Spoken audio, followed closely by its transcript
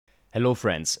Hello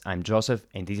friends, I'm Joseph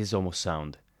and this is Almost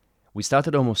Sound. We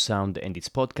started Almost Sound and its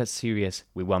podcast series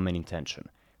with one main intention: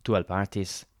 to help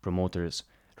artists, promoters,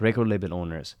 record label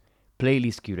owners,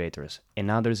 playlist curators, and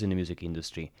others in the music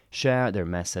industry share their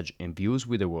message and views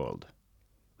with the world.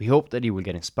 We hope that you will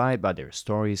get inspired by their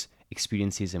stories,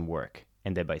 experiences, and work,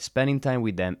 and that by spending time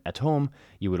with them at home,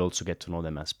 you will also get to know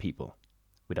them as people.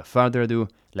 Without further ado,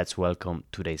 let's welcome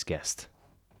today's guest.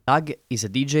 Lag is a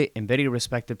DJ and very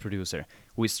respected producer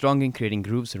who is strong in creating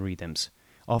grooves and rhythms,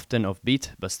 often offbeat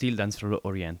but still dancefloor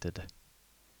oriented.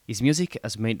 His music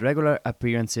has made regular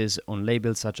appearances on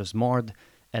labels such as Mord,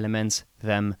 Elements,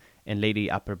 Them, and Lady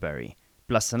Upperberry,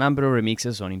 plus a number of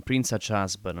remixes on imprints such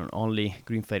as, but not only,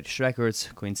 Green Fetish Records,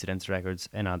 Coincidence Records,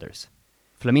 and others.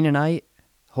 Flamin and I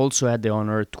also had the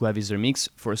honor to have his remix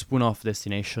for Spoon Off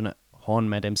Destination on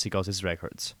Madame Psychosis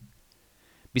Records.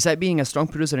 Besides being a strong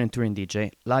producer and touring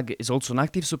DJ, Lag is also an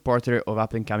active supporter of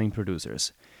up-and-coming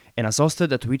producers, and has hosted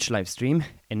a Twitch live stream,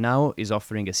 and now is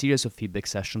offering a series of feedback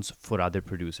sessions for other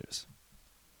producers.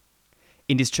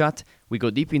 In this chat, we go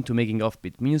deep into making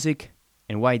offbeat music,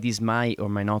 and why this might or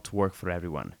might not work for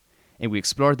everyone, and we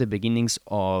explore the beginnings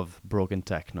of broken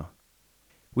techno.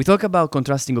 We talk about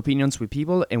contrasting opinions with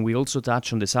people, and we also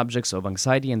touch on the subjects of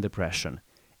anxiety and depression.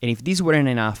 And if this weren't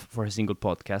enough for a single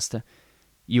podcast,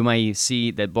 you might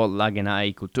see that both Lag and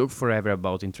I could talk forever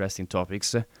about interesting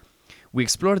topics. We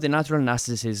explore the natural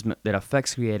narcissism that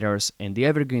affects creators and the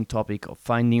evergreen topic of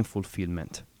finding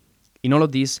fulfillment. In all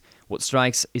of this, what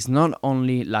strikes is not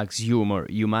only Lag's humor,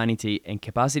 humanity, and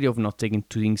capacity of not taking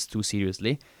things too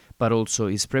seriously, but also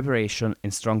his preparation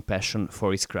and strong passion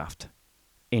for his craft.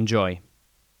 Enjoy.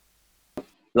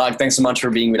 Lag, thanks so much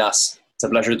for being with us. It's a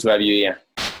pleasure to have you here.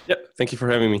 Yep, thank you for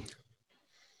having me.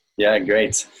 Yeah,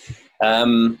 great.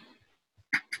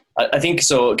 I think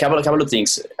so. A couple of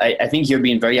things. I think you've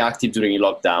been very active during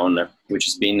lockdown, which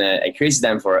has been a crazy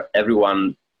time for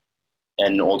everyone,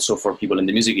 and also for people in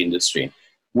the music industry.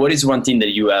 What is one thing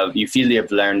that you feel you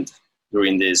have learned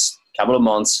during this couple of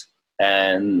months,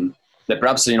 and that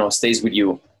perhaps stays with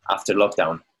you after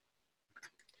lockdown?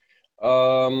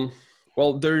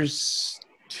 Well, there's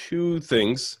two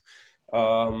things.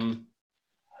 One,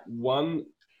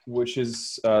 which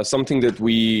is something that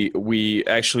we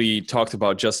actually talked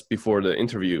about just before the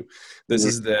interview. This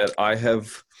is that I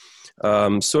have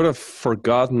sort of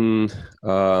forgotten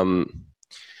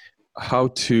how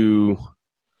to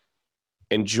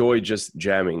enjoy just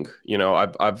jamming. You know,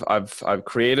 I've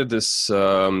created this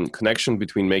connection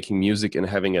between making music and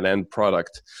having an end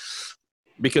product,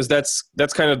 because that's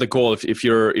kind of the goal. If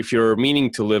you're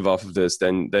meaning to live off of this,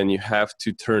 then you have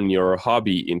to turn your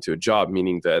hobby into a job,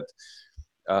 meaning that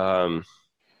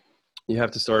you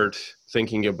have to start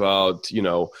thinking about,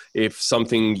 if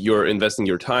something you're investing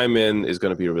your time in is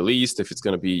going to be released, if it's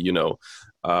going to be,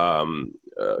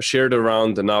 shared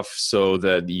around enough so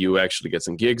that you actually get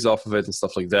some gigs off of it and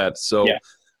stuff like that. So yeah.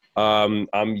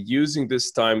 I'm using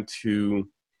this time to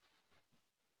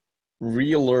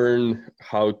relearn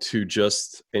how to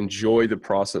just enjoy the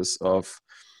process of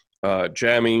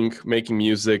jamming, making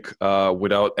music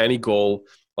without any goal.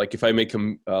 Like if I make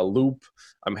a loop,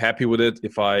 I'm happy with it.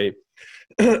 If I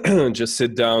just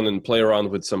sit down and play around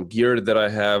with some gear that I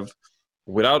have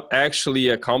without actually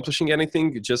accomplishing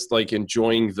anything, just like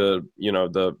enjoying the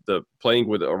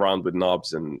playing around with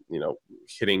knobs and,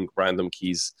 hitting random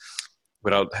keys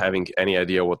without having any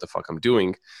idea what the fuck I'm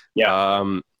doing.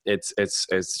 Yeah. It's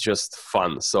just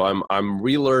fun. So I'm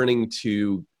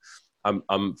relearning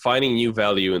I'm finding new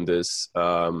value in this,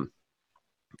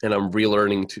 and I'm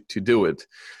relearning to do it.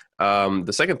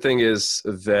 The second thing is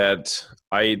that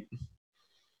I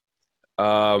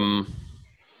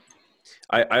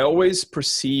always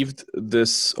perceived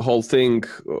this whole thing,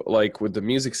 like with the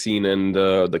music scene and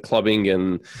the clubbing,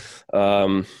 and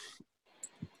I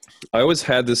always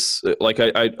had this, like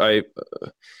I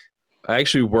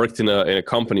actually worked in a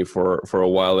company for a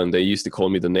while, and they used to call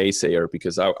me the naysayer,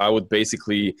 because I would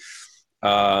basically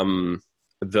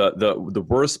the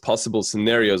worst possible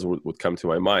scenarios would come to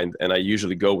my mind, and I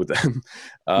usually go with them.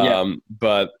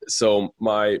 But so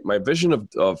my vision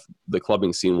of the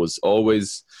clubbing scene was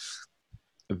always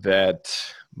that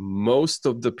most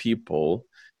of the people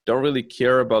don't really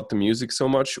care about the music so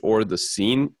much or the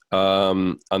scene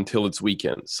until it's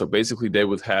weekend. So basically they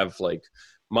would have, like,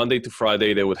 Monday to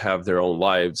Friday, they would have their own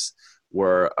lives,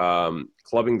 where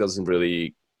clubbing doesn't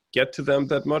really get to them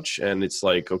that much. And it's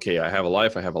like, okay, I have a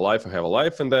life,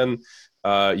 and then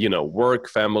work,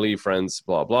 family, friends,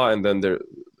 blah blah, and then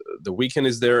the weekend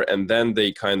is there, and then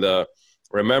they kind of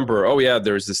remember, oh yeah,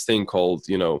 there's this thing called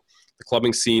the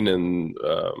clubbing scene, and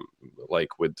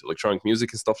like with electronic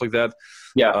music and stuff like that.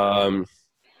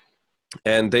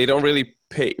 and they don't really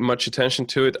pay much attention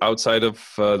to it outside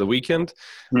of the weekend.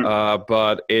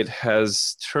 But it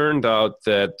has turned out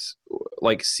that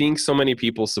like seeing so many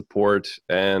people support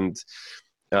and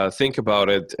think about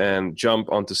it and jump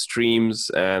onto streams,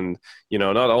 and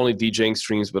not only DJing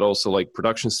streams but also like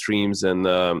production streams and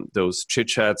those chit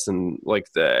chats and like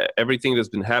everything that's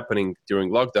been happening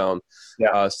during lockdown.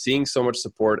 Seeing so much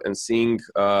support and seeing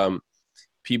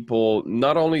people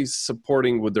not only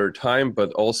supporting with their time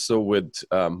but also with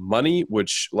money,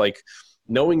 which like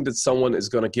knowing that someone is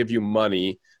going to give you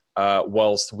money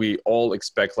whilst we all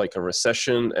expect like a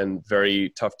recession and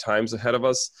very tough times ahead of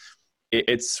us.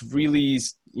 It's really,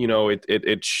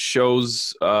 it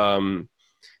shows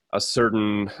a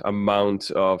certain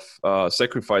amount of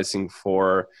sacrificing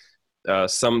for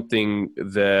something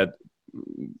that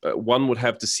one would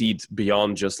have to see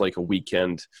beyond just like a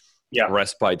weekend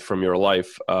respite from your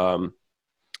life. So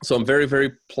I'm very,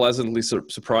 very pleasantly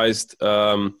surprised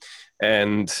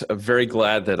and very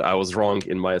glad that I was wrong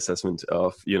in my assessment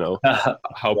of,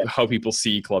 how people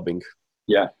see clubbing.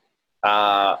 Yeah.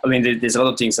 I mean, there's a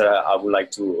lot of things that I would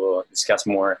like to discuss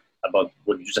more about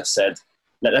what you just said.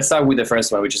 Let's start with the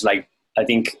first one, which is like, I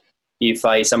think if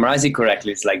I summarize it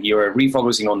correctly, it's like you're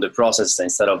refocusing on the process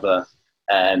instead of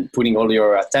putting all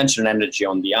your attention and energy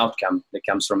on the outcome that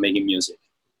comes from making music.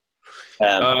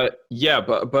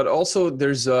 But also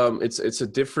there's it's a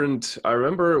different. I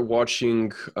remember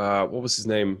watching what was his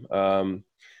name,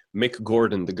 Mick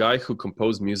Gordon, the guy who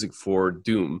composed music for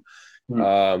Doom.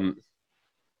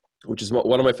 Which is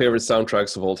one of my favorite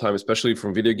soundtracks of all time, especially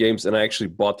from video games. And I actually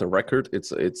bought the record.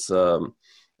 It's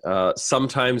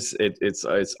sometimes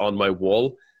it's on my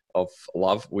wall of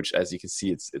love, which as you can see,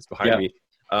 it's behind me.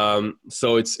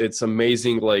 So it's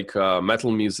amazing, like metal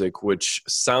music, which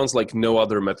sounds like no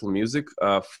other metal music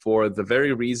for the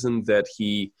very reason that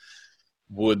he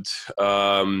would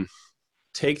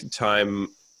take the time,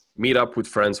 meet up with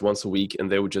friends once a week,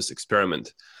 and they would just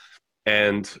experiment.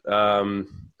 And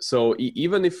so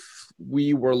even if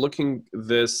we were looking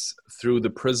this through the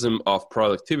prism of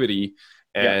productivity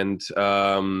and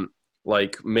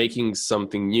like making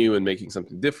something new and making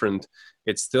something different,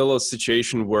 it's still a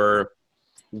situation where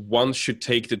one should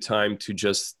take the time to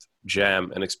just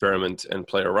jam and experiment and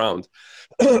play around,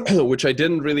 which I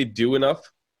didn't really do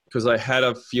enough because I had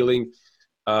a feeling.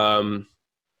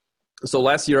 So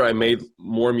last year I made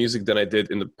more music than I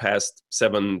did in the past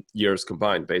 7 years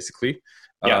combined, basically.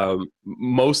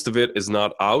 Most of it is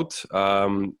not out.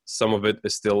 Some of it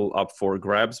is still up for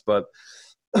grabs, but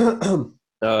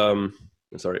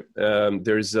sorry.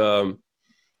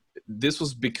 This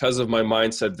was because of my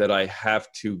mindset that I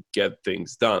have to get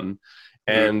things done.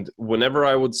 And whenever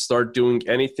I would start doing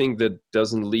anything that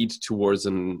doesn't lead towards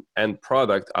an end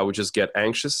product, I would just get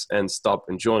anxious and stop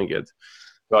enjoying it.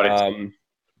 Got it.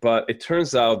 But it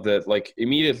turns out that like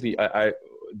immediately I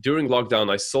during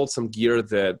lockdown, I sold some gear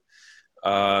that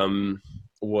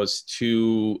was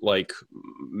too like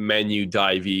menu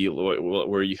divey,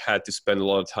 where you had to spend a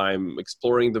lot of time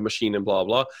exploring the machine and blah,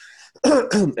 blah.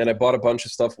 And I bought a bunch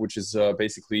of stuff, which is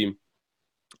basically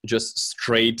just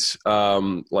straight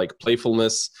like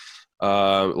playfulness.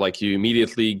 Like you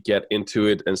immediately get into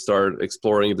it and start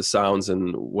exploring the sounds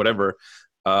and whatever.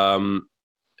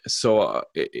 So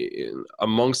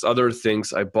amongst other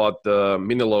things, I bought the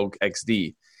Minilogue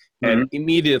XD, and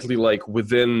immediately, like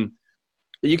within,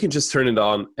 you can just turn it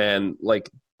on and like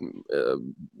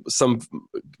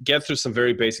get through some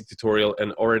very basic tutorial,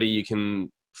 and already you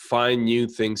can find new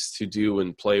things to do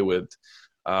and play with.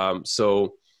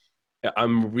 So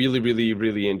I'm really, really,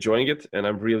 really enjoying it, and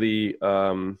I'm really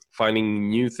finding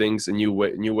new things and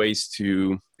new ways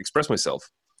to express myself.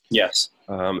 Yes.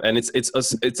 And it's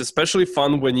especially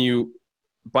fun when you,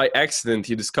 by accident,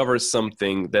 you discover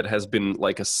something that has been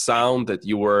like a sound that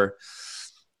you were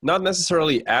not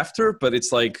necessarily after, but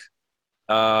it's like,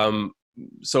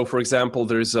 so for example,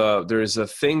 there's a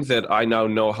thing that I now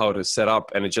know how to set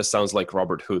up, and it just sounds like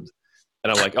Robert Hood.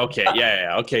 And I'm like, okay,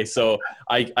 yeah, okay. So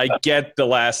I get the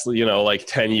last, like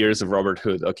 10 years of Robert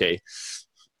Hood. Okay.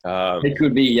 It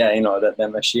could be, that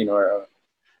machine or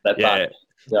that part.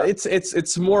 Yeah.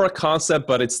 It's more a concept,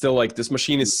 but it's still like this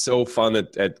machine is so fun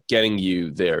at getting you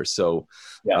there. So,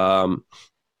 so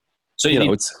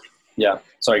it's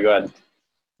sorry, go ahead.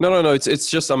 No. It's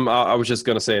just I was just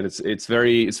gonna say it's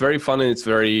very fun, and it's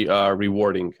very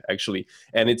rewarding actually.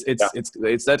 And it's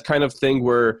that kind of thing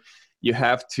where you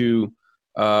have to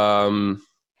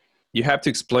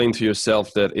explain to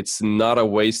yourself that it's not a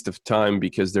waste of time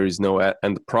because there is no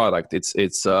end product. It's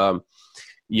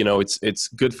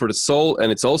good for the soul,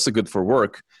 and it's also good for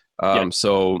work.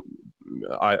 So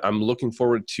I'm looking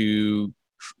forward to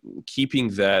keeping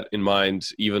that in mind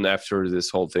even after this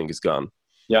whole thing is gone.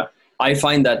 Yeah, I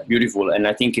find that beautiful, and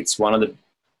I think it's one of the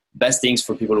best things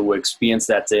for people who experience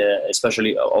that,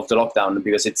 especially of the lockdown,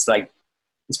 because it's like,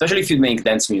 especially if you make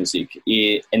dance music,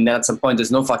 and then at some point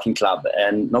there's no fucking club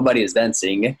and nobody is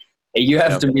dancing, and you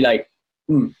have to be like,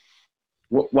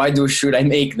 why should I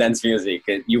make dance music?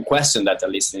 You question that,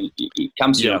 at least, and it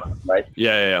comes to you, right?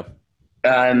 Yeah.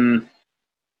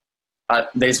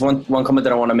 There's one comment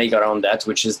that I want to make around that,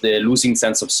 which is the losing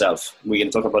sense of self. We can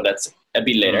talk about that a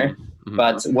bit later. Mm-hmm.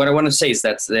 But what I want to say is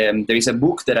that there is a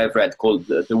book that I've read called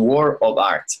The War of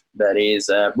Art. That is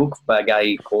a book by a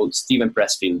guy called Steven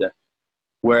Pressfield,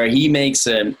 where he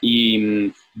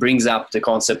brings up the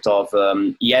concept of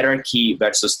hierarchy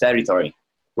versus territory,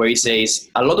 where he says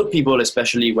a lot of people,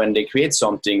 especially when they create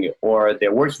something or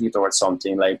they're working towards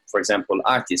something, like, for example,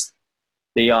 artists,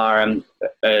 they are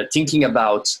thinking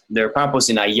about their purpose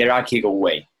in a hierarchical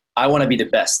way. I want to be the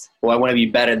best, or I want to be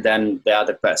better than the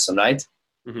other person, right?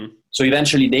 Mm-hmm. So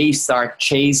eventually they start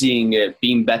chasing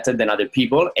being better than other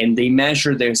people, and they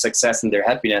measure their success and their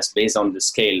happiness based on the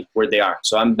scale where they are.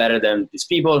 So I'm better than these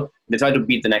people. They try to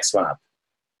beat the next one up.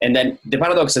 And then the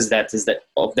paradox is that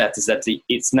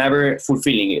it's never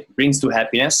fulfilling. It brings to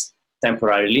happiness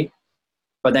temporarily,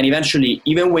 but then eventually,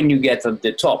 even when you get at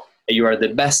the top, you are the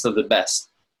best of the best,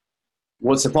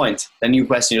 what's the point? Then you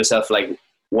question yourself, like,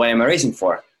 what am I racing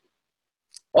for?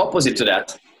 Opposite to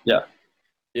that. Yeah.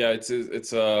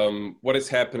 It's what is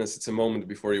happiness? It's a moment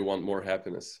before you want more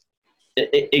happiness.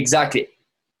 Exactly.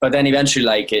 But then eventually,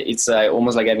 like, it's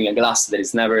almost like having a glass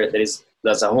that's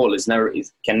a hole. It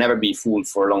can never be full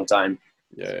for a long time.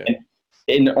 Yeah.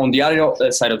 And on the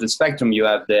other side of the spectrum, you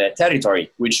have the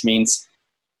territory, which means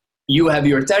you have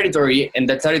your territory, and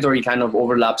that territory kind of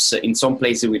overlaps in some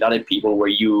places with other people where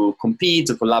you compete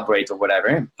or collaborate or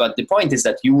whatever. But the point is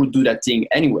that you would do that thing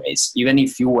anyways, even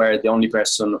if you were the only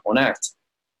person on earth.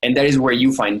 And that is where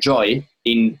you find joy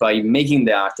by making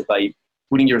the art, by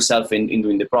putting yourself in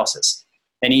doing the process.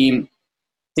 And I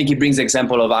think he brings the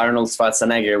example of Arnold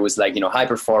Schwarzenegger, who was like, high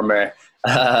performer,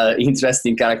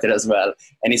 interesting character as well.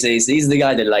 And he says he's the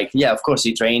guy that, like, yeah, of course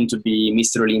he trained to be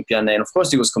Mr. Olympian, and of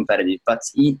course he was competitive, but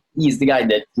he's the guy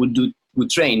that would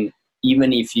train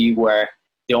even if he were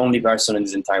the only person in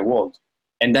this entire world.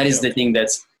 And that is the thing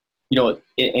that's, and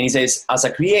he says, as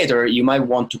a creator, you might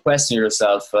want to question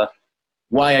yourself,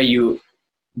 why are you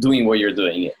doing what you're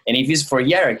doing? And if it's for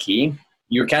hierarchy,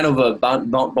 you're kind of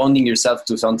bonding yourself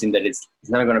to something that is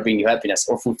not going to bring you happiness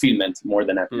or fulfillment more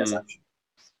than happiness, actually.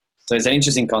 So it's an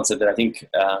interesting concept that I think,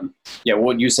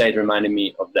 what you said reminded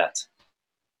me of that.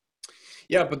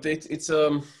 Yeah, but it's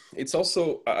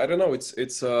also, I don't know,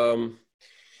 it's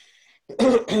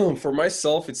for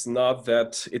myself, it's not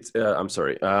that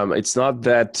it's not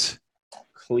that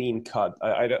clean cut.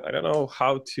 I don't know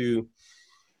how to,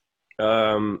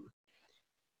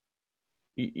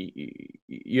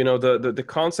 the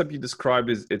concept you described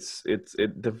is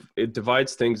it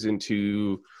divides things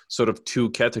into sort of two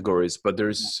categories, but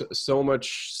there's so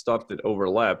much stuff that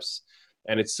overlaps,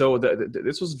 and it's so that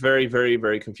this was very, very,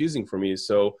 very confusing for me.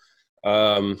 So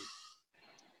I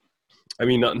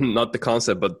mean, not the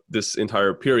concept, but this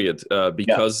entire period,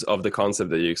 because of the concept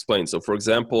that you explained. So for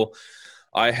example,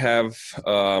 I have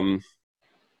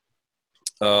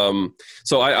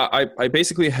so I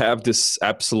basically have this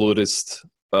absolutist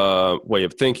way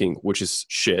of thinking, which is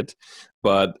shit,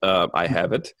 but I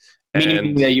have it.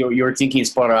 Meaning that your thinking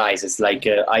is polarized. It's like,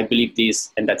 I believe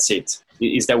this and that's it.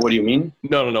 Is that what you mean?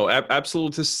 No.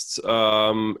 Absolutists,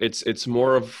 it's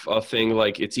more of a thing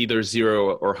like it's either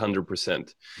 0 or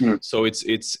 100%. So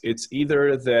it's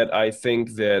either that I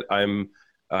think that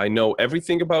I know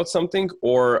everything about something,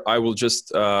 or I will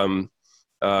just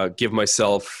give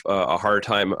myself a hard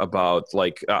time about,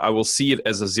 like, I will see it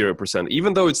as a 0%,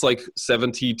 even though it's like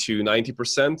 70 to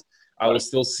 90%. I will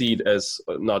still see it as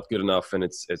not good enough, and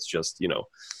it's just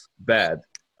bad.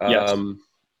 Yes.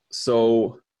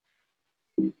 So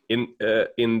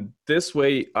in this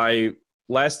way,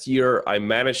 last year I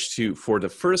managed to, for the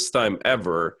first time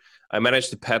ever, I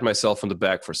managed to pat myself on the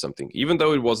back for something, even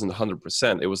though it wasn't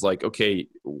 100%. It was like, okay,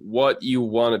 what you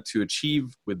wanted to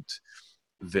achieve with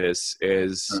this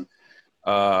is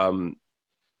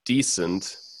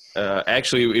decent.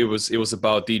 Actually, it was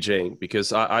about DJing,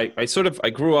 because I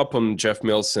grew up on Jeff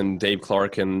Mills and Dave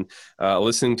Clark, and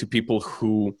listening to people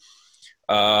who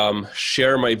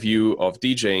share my view of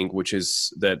DJing, which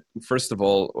is that, first of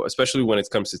all, especially when it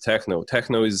comes to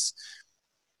techno is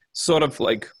sort of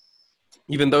like,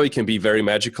 even though it can be very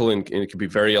magical and it can be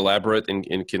very elaborate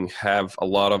and can have a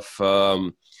lot of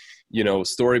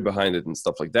story behind it and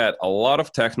stuff like that. A lot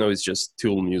of techno is just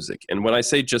tool music. And when I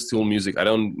say just tool music, I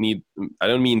don't mean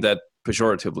that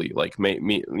pejoratively, like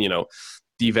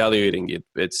devaluating it.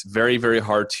 It's very, very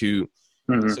hard to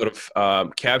sort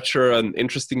of capture an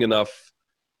interesting enough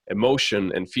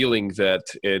emotion and feeling that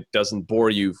it doesn't bore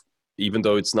you, even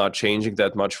though it's not changing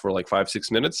that much for like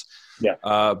 5-6 minutes. Yeah.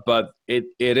 But it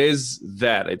is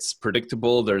that it's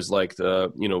predictable. There's like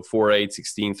the 4/8,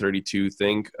 16, 32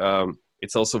 thing.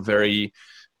 It's also very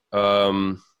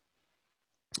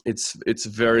it's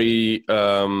very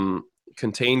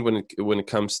contained when it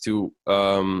comes to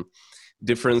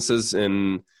differences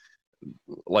in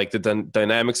like the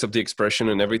dynamics of the expression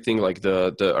and everything. Like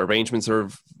the arrangements are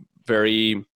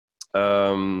very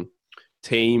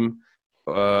tame,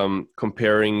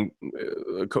 comparing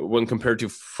when compared to,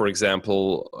 for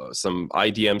example, some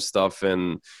IDM stuff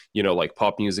and like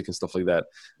pop music and stuff like that.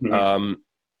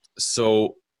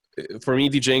 So for me,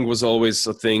 DJing was always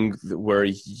a thing where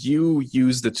you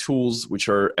use the tools which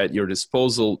are at your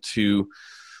disposal to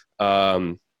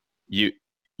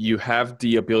you have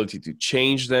the ability to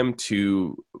change them,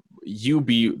 to you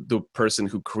be the person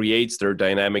who creates their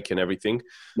dynamic and everything.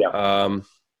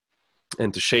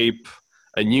 And to shape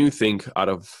a new thing out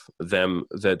of them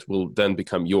that will then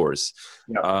become yours.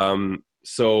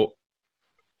 So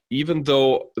even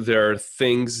though there are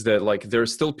things that, like, there are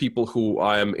still people who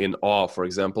I am in awe. For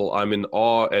example, I'm in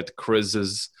awe at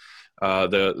Chris's,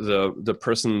 the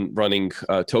person running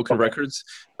Token Records.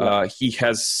 He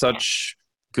has such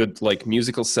good like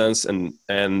musical sense and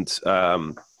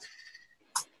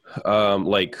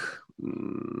like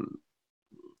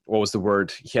what was the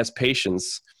word? He has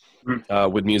patience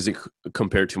with music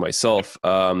compared to myself.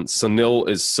 Sunil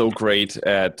is so great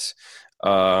at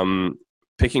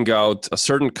picking out a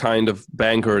certain kind of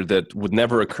banger that would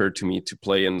never occur to me to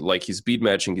play, and like his beat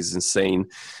matching is insane.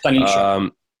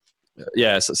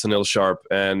 Yes, Sunil Sharp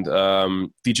and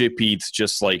DJ Pete,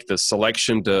 just like the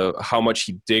selection, how much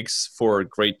he digs for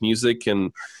great music,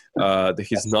 and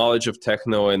his knowledge of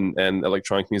techno and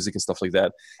electronic music and stuff like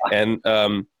that. And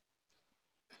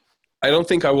I don't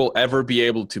think I will ever be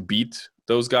able to beat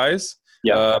those guys.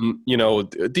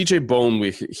 DJ Bone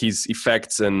with his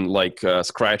effects and like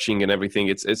scratching and everything.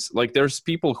 It's like there's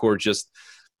people who are just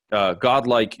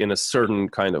godlike in a certain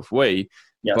kind of way.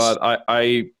 But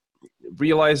I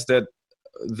realized that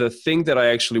the thing that I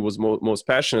actually was most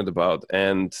passionate about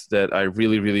and that I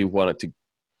really, really wanted to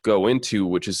go into,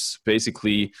 which is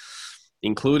basically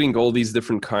including all these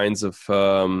different kinds of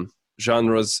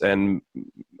genres and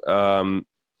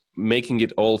making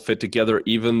it all fit together,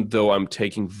 even though I'm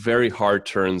taking very hard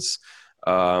turns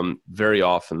very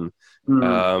often.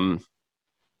 I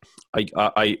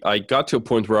got to a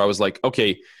point where I was like,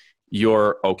 okay,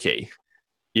 you're okay.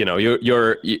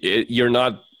 You're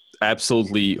not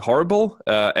absolutely horrible,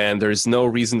 and there's no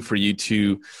reason for you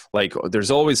to like. There's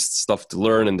always stuff to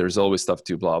learn, and there's always stuff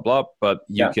to blah blah. But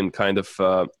you can kind of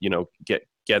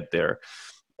get there.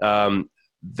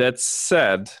 That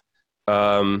said,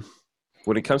 when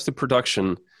it comes to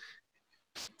production,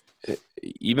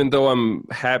 even though I'm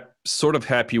sort of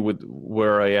happy with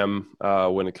where I am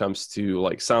when it comes to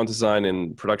like sound design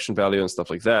and production value and stuff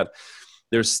like that,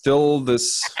 there's still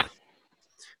this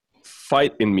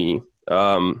fight in me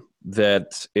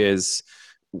that is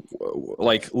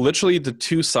like literally the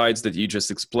two sides that you just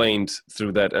explained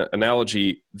through that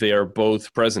analogy. They are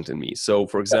both present in me. So,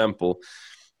 for example,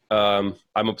 I'm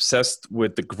obsessed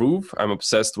with the groove. I'm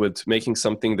obsessed with making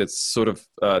something that's sort of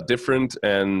different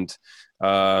and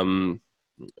that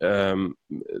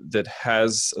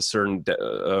has a certain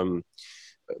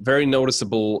very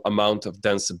noticeable amount of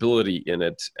danceability in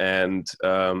it, and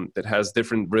that has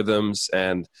different rhythms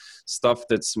and stuff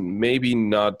that's maybe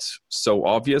not so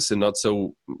obvious and not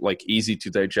so like easy to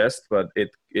digest, but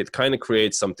it kind of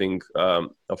creates something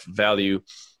of value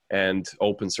and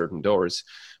opens certain doors.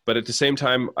 But at the same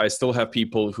time, I still have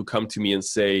people who come to me and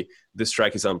say this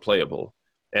track is unplayable.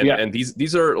 And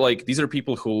these are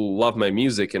people who love my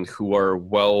music and who are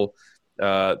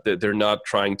they're not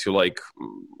trying to like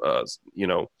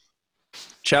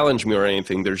challenge me or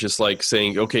anything. They're just like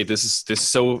saying, okay, this is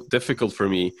so difficult for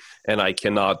me and I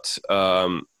cannot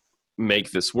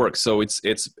make this work. So it's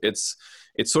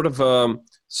sort of a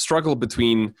struggle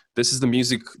between this is the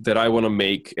music that I want to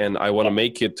make and I want to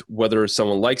make it whether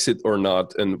someone likes it or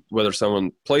not and whether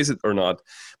someone plays it or not.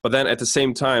 But then at the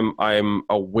same time, I'm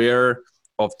aware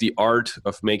of the art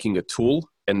of making a tool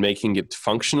and making it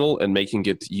functional and making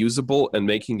it usable and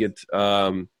making it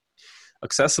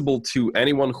accessible to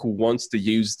anyone who wants to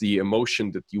use the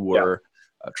emotion that you were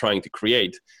trying to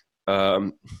create.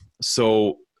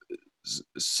 So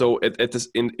so at this,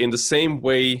 in the same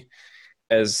way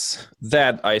as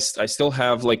that, I still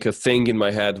have like a thing in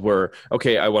my head where,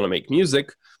 okay, I want to make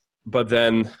music, but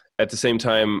then at the same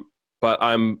time,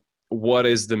 what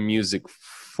is the music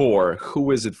for?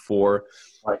 Who is it for?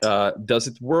 Right. Does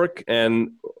it work?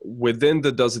 And within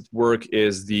the does it work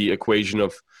is the equation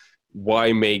of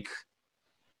why make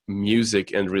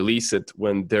music and release it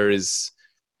when there is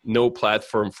no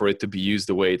platform for it to be used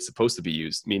the way it's supposed to be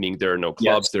used, meaning there are no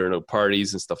clubs, Yes. there are no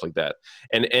parties and stuff like that.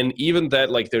 And even that,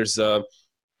 like, there's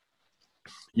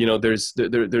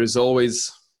there's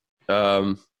always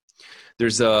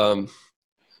there's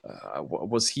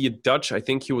was he a Dutch? I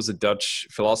think he was a Dutch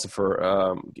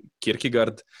philosopher,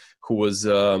 Kierkegaard, who was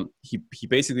he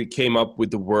basically came up with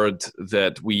the word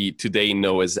that we today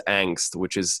know as angst,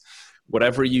 which is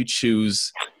whatever you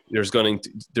choose, there's going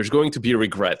to be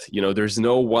regret. There's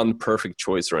no one perfect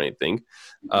choice or anything,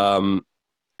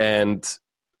 and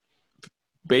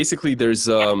basically there's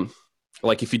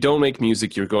like, if you don't make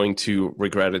music, you're going to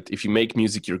regret it. If you make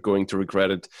music, you're going to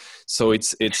regret it. So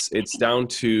it's down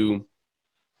to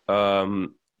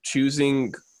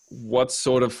choosing what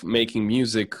sort of making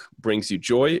music brings you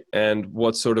joy and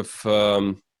what sort of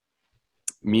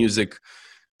music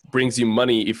brings you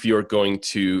money if you're going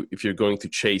to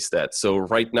chase that. So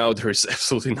right now there's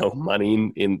absolutely no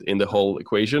money in the whole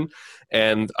equation,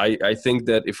 and I think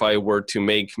that if I were to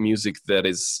make music that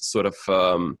is sort of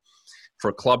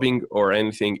for clubbing or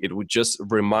anything, it would just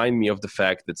remind me of the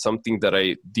fact that something that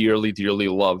I dearly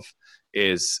love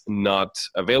is not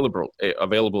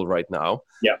available right now.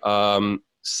 Yeah.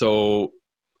 So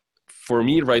for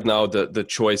me right now, the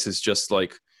choice is just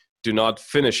like, do not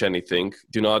finish anything.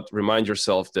 Do not remind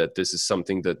yourself that this is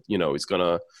something that, is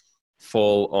gonna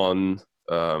fall on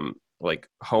like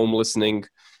home listening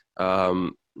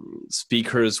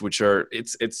speakers, which are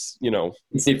it's It's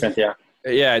different, yeah.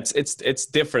 Yeah, it's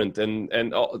different.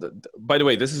 And by the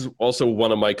way, this is also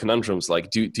one of my conundrums. Like,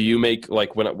 do you make,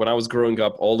 like, when I was growing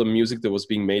up, all the music that was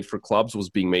being made for clubs was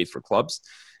being made for clubs.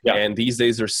 Yeah. And these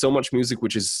days there's so much music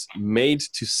which is made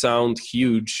to sound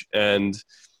huge and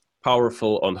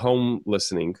powerful on home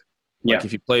listening. Like, Yeah.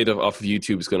 if you play it off of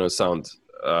YouTube, it's going to sound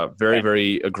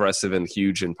very aggressive and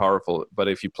huge and powerful. But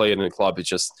if you play it in a club, it's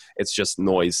just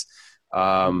noise.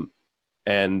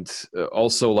 And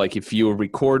also, like, if you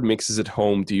record mixes at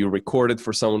home, do you record it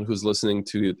for someone who's listening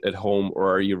to it at home,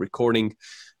 or are you recording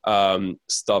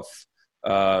stuff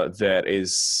that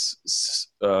is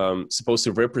supposed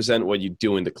to represent what you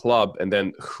do in the club? And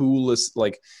then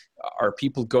are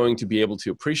people going to be able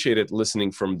to appreciate it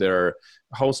listening from their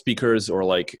home speakers or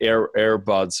like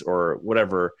earbuds or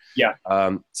whatever? Yeah.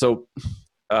 So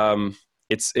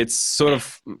it's sort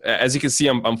of, as you can see,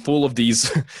 I'm full of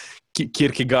these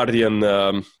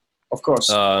Kierkegaardian Of course.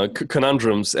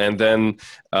 conundrums, and then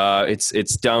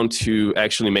it's down to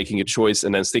actually making a choice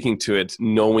and then sticking to it,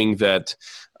 knowing that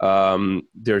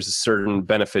there's a certain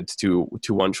benefit to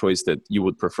one choice that you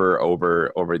would prefer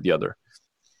over the other.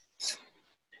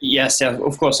 Yes, yeah,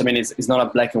 of course. I mean, it's not a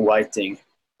black and white thing,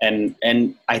 and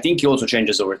I think it also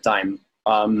changes over time.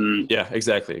 Yeah,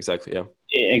 exactly. Yeah,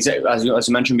 exactly, as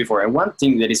you mentioned before. And one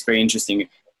thing that is very interesting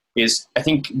is, I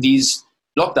think these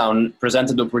lockdown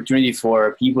presented the opportunity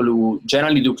for people who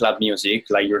generally do club music,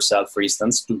 like yourself, for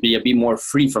instance, to be a bit more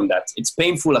free from that. It's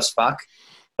painful as fuck,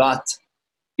 but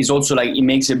it's also like, it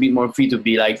makes it a bit more free to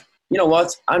be like, you know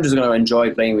what, I'm just going to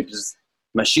enjoy playing with this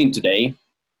machine today.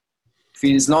 If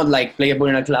it's not like playable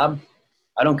in a club,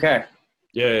 I don't care.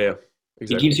 Yeah,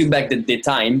 exactly. It gives you back the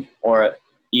time, or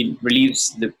it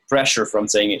relieves the pressure from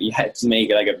saying it. You have to make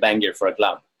like a banger for a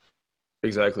club.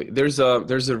 Exactly. There's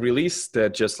a release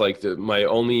that just like my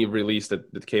only release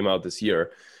that came out this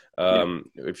year,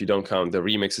 if you don't count the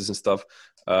remixes and stuff,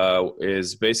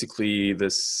 is basically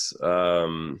this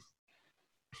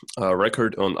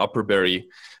record on Upperberry,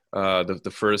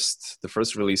 the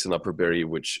first release on Upperberry,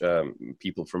 which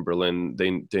people from Berlin,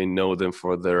 they know them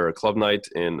for their club night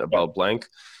in About Blank.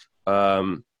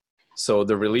 So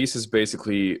the release is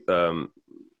basically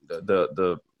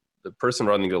the person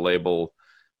running the label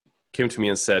came to me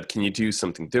and said, can you do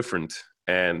something different?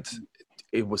 And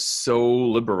it was so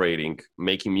liberating,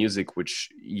 making music which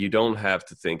you don't have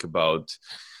to think about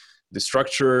the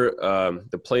structure,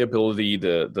 the playability,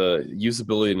 the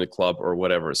usability in the club or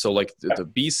whatever. So like the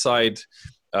B-side,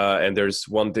 and there's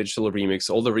one digital remix.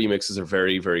 All the remixes are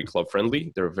very, very club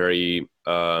friendly. They're very,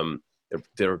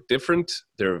 they're different.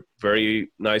 They're very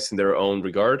nice in their own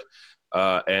regard.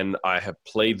 And I have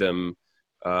played them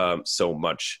so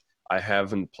much. I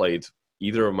haven't played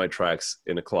either of my tracks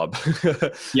in a club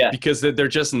because they're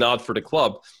just not for the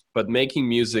club. But making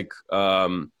music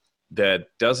that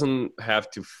doesn't have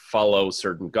to follow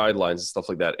certain guidelines and stuff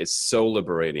like that is so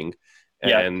liberating.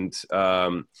 Yeah. And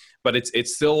but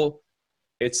it's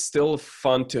still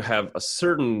fun to have a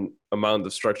certain amount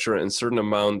of structure and certain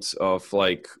amount of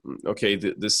like, okay,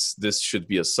 this should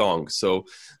be a song. So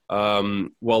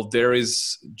while there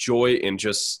is joy in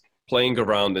just playing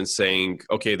around and saying,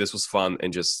 okay, this was fun,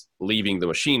 and just leaving the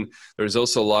machine, there's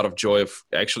also a lot of joy of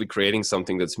actually creating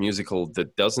something that's musical,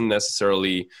 that doesn't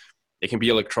necessarily, it can be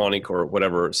electronic or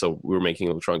whatever. So we're making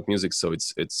electronic music, so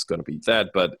it's going to be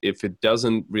that. But if it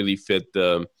doesn't really fit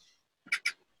the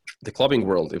clubbing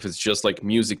world, if it's just like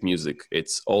music,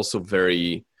 it's also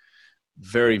very,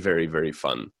 very, very, very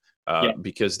fun.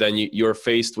 Because then you're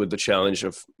faced with the challenge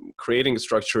of creating a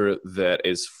structure that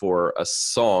is for a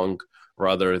song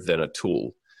rather than a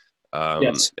tool,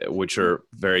 which are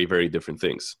very, very different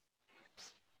things.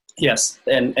 Yes,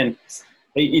 and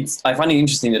I find it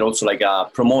interesting that also like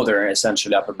a promoter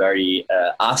essentially Appleberry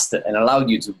asked and allowed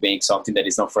you to make something that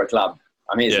is not for a club.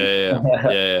 Amazing.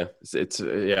 Yeah. It's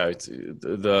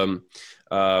the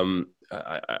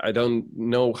I don't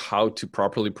know how to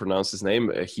properly pronounce his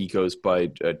name. He goes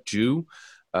by Jew.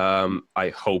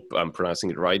 I hope I'm pronouncing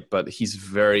it right, but he's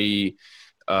very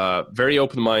very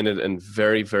open-minded and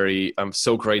very, very, I'm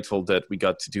so grateful that we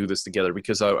got to do this together,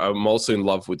 because I'm also in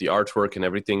love with the artwork and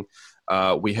everything.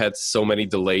 We had so many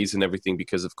delays and everything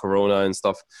because of Corona and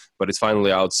stuff, but it's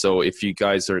finally out. So if you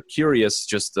guys are curious,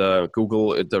 just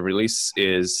Google it. The release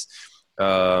is,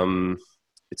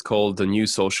 it's called The New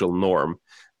Social Norm.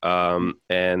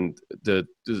 And the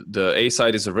A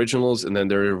side is originals, and then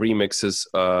there are remixes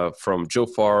from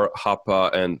Jofar,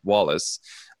 Hapa, and Wallace.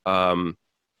 And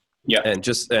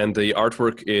the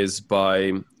artwork is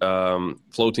by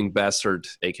Floating Bastard,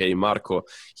 aka Marco.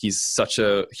 He's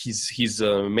an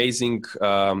amazing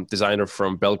designer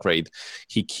from Belgrade.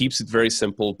 He keeps it very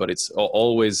simple, but it's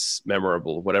always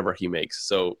memorable, whatever he makes.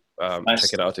 So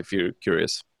check it out if you're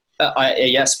curious.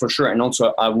 Yes, for sure. And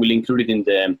also I will include it in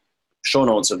the show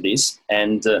notes of this.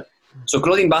 And so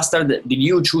Floating Bastard, did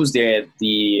you choose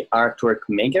the artwork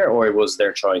maker, or it was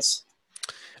their choice?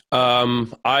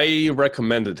 I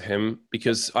recommended him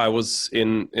because I was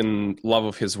in love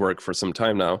of his work for some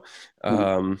time now,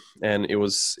 and it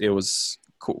was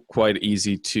quite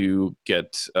easy to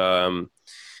get. I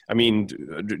mean,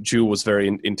 Jew was very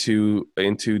into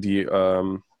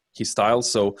the his style,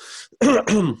 so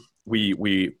we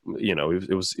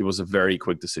it was a very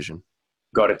quick decision.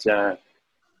 Got it.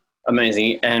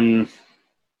 Amazing. And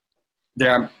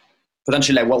there are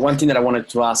potentially like one thing that I wanted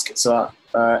to ask. So.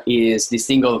 Is this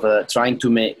thing of trying to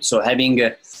make, so having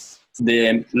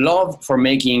the love for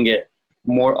making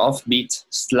more offbeat,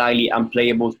 slightly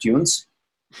unplayable tunes,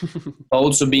 but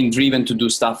also being driven to do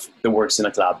stuff that works in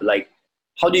a club. Like,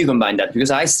 how do you combine that?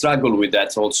 Because I struggle with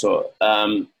that also.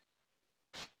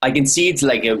 I can see it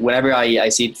like whenever I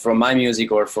see it from my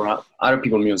music or from other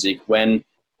people's music, when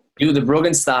you do the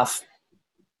broken stuff,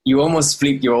 you almost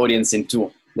flip your audience in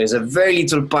two. There's a very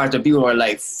little part of people who are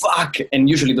like, fuck. And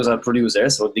usually those are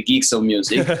producers or the geeks of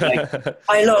music. Like,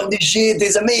 I love this shit.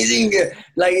 It's amazing.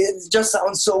 Like, it just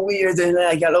sounds so weird. And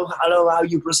like, I love how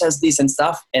you process this and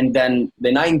stuff. And then the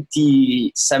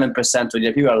 97% of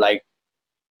the people are like,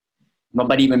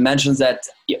 nobody even mentions that.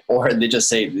 Or they just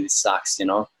say, this sucks, you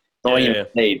know? No one even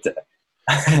played.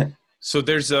 So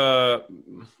there's a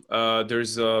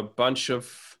bunch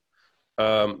of,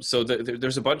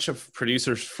 there's a bunch of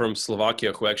producers from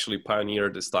Slovakia who actually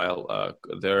pioneered the style.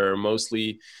 They're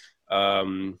mostly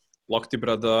Lokti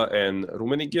Brada and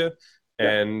Rumenige,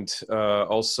 and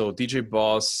also DJ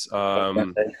Boss,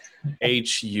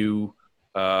 HU,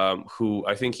 who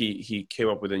I think he came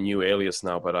up with a new alias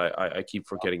now, but I keep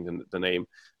forgetting the name.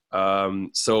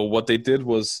 So what they did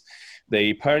was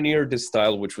they pioneered this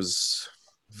style, which was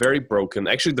very broken.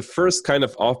 Actually, the first kind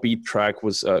of offbeat track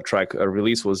was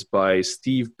release was by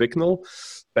Steve Bicknell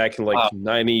back in like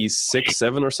 96,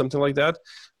 7 or something like that.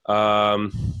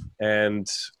 And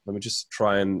let me just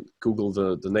try and Google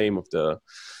the name of the.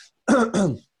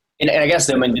 And I guess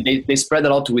they spread a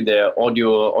lot with the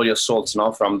audio salts,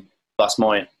 no, from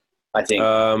Basmoy, I think.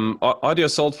 Audio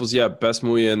Assault was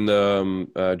Basmoy and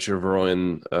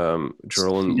Jeroen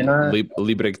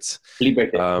Liebrecht.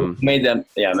 Made them,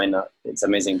 it's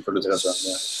amazing producer as well.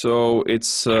 Yeah. So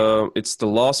it's the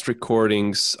Lost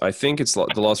Recordings. I think it's the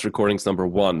Lost Recordings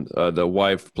 #1, the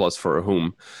Wife Plus for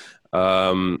Whom.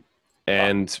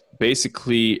 And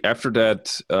basically after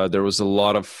that, there was a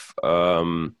lot of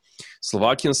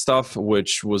Slovakian stuff,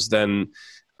 which was then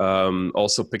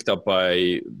also picked up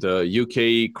by the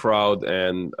UK crowd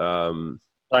and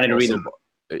Planet Rhythm.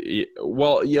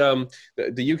 Well, yeah,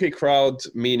 the UK crowd,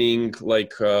 meaning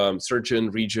like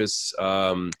Surgeon, Regis,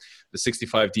 the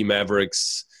 65D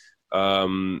Mavericks,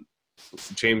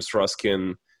 James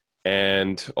Ruskin,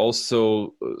 and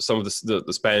also some of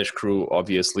the Spanish crew,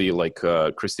 obviously, like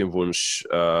Christian Wunsch,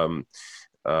 um,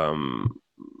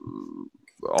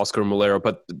 Oscar Mulero,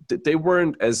 but they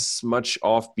weren't as much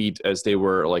offbeat as they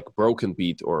were like broken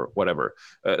beat or whatever,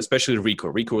 especially Rico.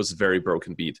 Rico was very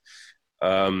broken beat.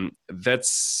 That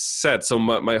said, so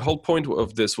my whole point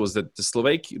of this was that the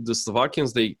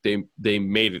Slovakians, they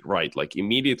made it right. Like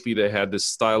immediately they had this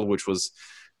style which was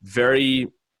very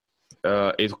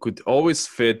it could always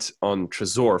fit on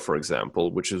Tresor, for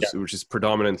example, which is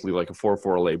predominantly like a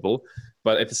 4/4 label,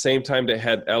 but at the same time they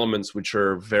had elements which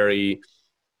are very,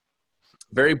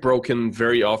 very broken,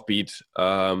 very offbeat,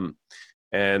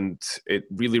 and it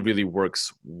really, really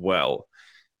works well.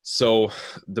 So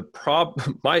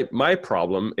my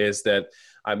problem is that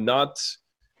I'm not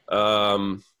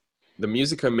the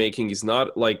music I'm making is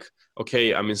not like,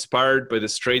 okay, I'm inspired by the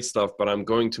straight stuff, but I'm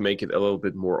going to make it a little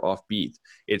bit more offbeat.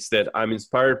 It's that I'm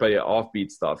inspired by the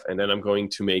offbeat stuff, and then I'm going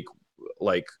to make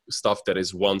like stuff that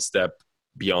is one step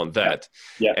beyond that.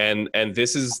 Yeah. And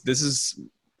this is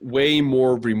way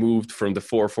more removed from the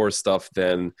 4/4 stuff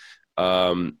than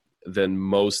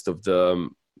most of the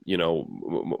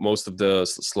most of the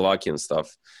Slovakian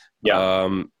stuff.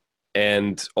 Yeah.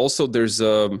 And also there's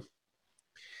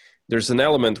an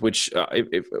element which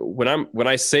when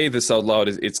I say this out loud,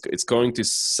 it's going to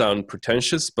sound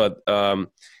pretentious, but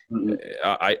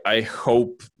I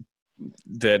hope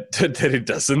that it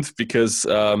doesn't, because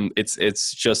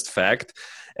it's just fact.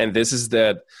 And this is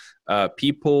that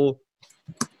people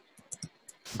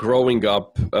growing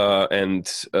up and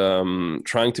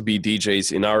trying to be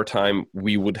DJs in our time,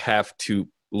 we would have to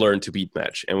learn to beat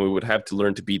match, and we would have to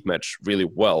learn to beat match really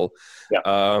well.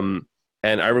 Yeah.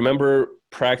 And I remember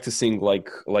practicing like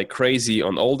crazy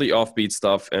on all the offbeat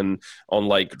stuff and on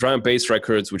like drum and bass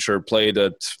records, which are played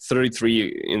at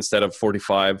 33 instead of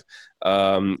 45.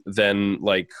 Then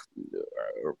like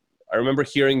I remember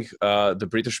hearing the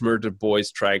British Murder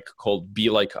Boys track called Be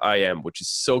Like I Am, which is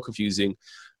so confusing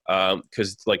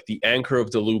because like the anchor of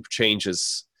the loop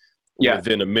changes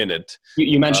within a minute.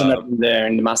 You mentioned that there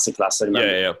in the masterclass, I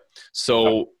remember. Yeah.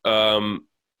 So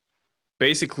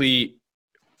basically,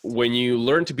 when you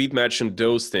learn to beat match on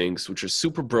those things, which are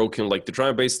super broken, like the drum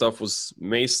and bass stuff was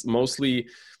mostly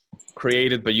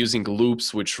created by using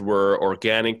loops which were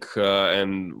organic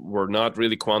and were not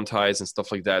really quantized and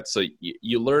stuff like that. So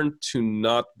you learn to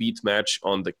not beat match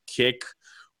on the kick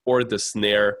or the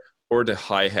snare or the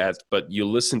hi-hat, but you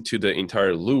listen to the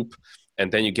entire loop,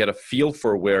 and then you get a feel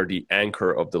for where the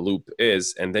anchor of the loop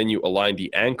is, and then you align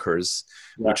the anchors,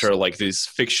 which are like these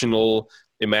fictional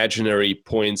imaginary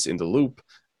points in the loop.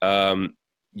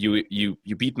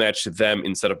 You beat match to them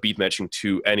instead of beat matching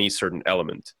to any certain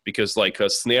element, because like a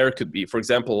snare could be, for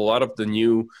example, a lot of the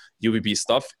new UVB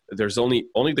stuff, there's only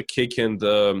the kick and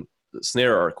the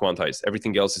snare are quantized.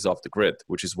 Everything else is off the grid,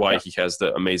 which is why he has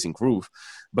the amazing groove.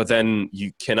 But then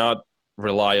you cannot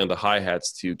rely on the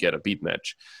hi-hats to get a beat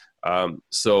match.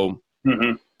 So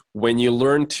when you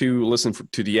learn to listen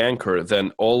to the anchor,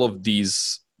 then all of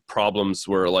these problems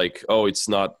were like, oh, it's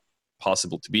not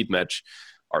possible to beat match,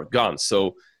 are gone.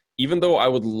 So even though I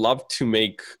would love to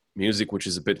make music which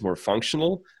is a bit more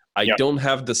functional, I don't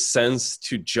have the sense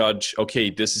to judge, okay,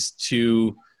 this is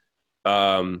too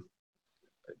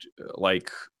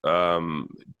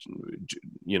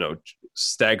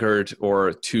staggered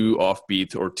or too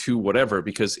offbeat or too whatever,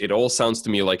 because it all sounds to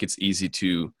me like it's easy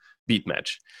to beat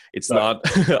match. It's not.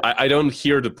 I don't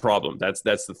hear the problem. That's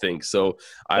the thing. So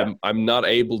I'm not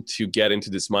able to get into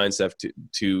this mindset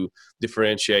to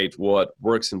differentiate what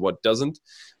works and what doesn't.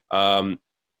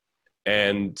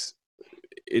 And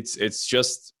it's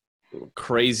just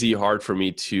crazy hard for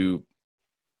me to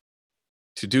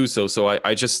do so. So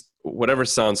I just, whatever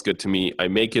sounds good to me, I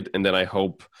make it, and then I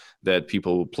hope that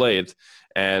people will play it.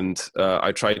 And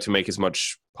I try to make as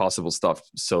much possible stuff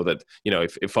so that,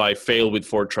 if I fail with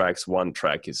 4 tracks, 1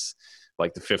 track is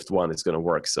like the 5th one is going to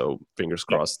work. So fingers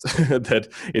crossed that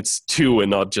it's 2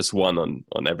 and not just 1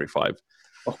 on every 5.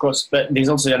 Of course, but there's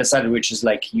also the other side, which is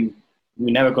like we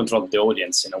never control the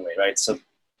audience in a way, right? So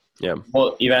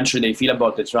what eventually they feel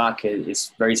about the track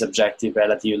is very subjective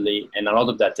relatively, and a lot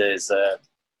of that is to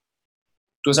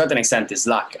a certain extent is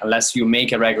luck, unless you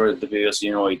make a record because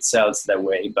it sells that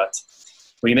way. But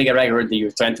when you make a record that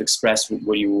you're trying to express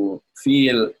what you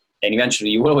feel, and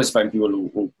eventually you will always find people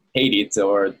who hate it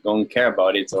or don't care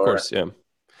about it. Of course, yeah.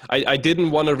 I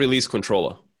didn't want to release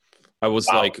Controller. I was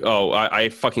Wow. like, oh, I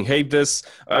fucking hate this.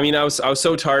 I mean, I was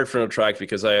so tired from the track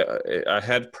because I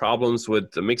had problems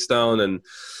with the mixdown and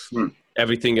Hmm.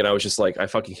 everything, and I was just like, I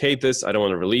fucking hate this. I don't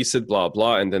want to release it. Blah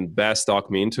blah. And then Bass talked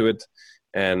me into it,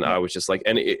 and I was just like,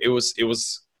 and it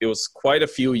was quite a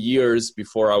few years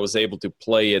before I was able to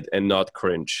play it and not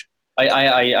cringe.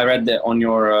 I read that on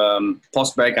your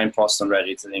post Berghain post on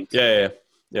Reddit, I think. Yeah.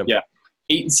 Yeah.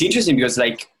 It's interesting because,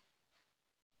 like,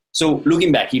 so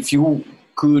looking back, if you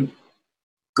could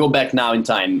go back now in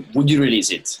time, would you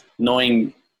release it,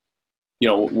 knowing, you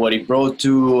know, what it brought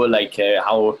to, like,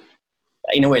 how,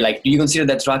 in a way, like, do you consider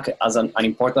that track as an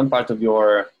important part of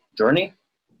your journey?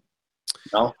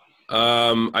 No.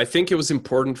 I think it was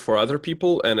important for other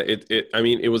people, and I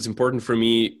mean, it was important for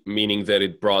me, meaning that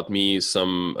it brought me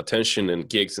some attention and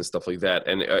gigs and stuff like that.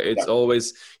 And it's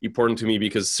always important to me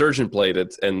because Surgeon played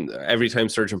it, and every time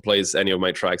Surgeon plays any of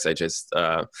my tracks, it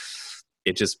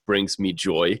just brings me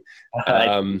joy.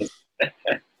 And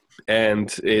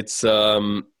it's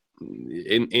in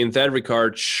that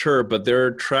regard, sure, but there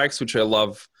are tracks which I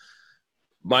love.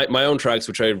 My own tracks,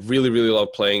 which I really, really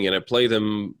love playing, and I play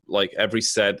them like every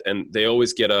set, and they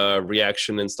always get a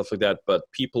reaction and stuff like that. But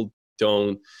people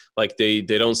don't like they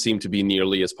don't seem to be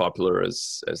nearly as popular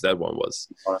as that one was.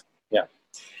 Yeah,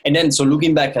 and then so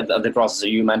looking back at the process,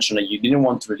 you mentioned that you didn't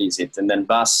want to release it, and then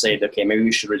Bass said, "Okay, maybe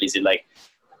we should release it." Like,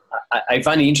 I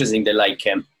find it interesting that, like,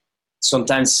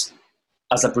 sometimes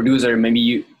as a producer,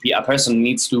 maybe a person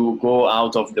needs to go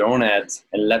out of their own head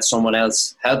and let someone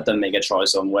else help them make a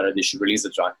choice on whether they should release the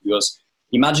track. Because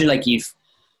imagine, like, if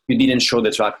you didn't show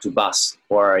the track to Bass,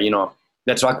 or, you know,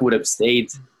 the track would have stayed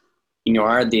in your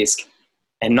hard disk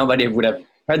and nobody would have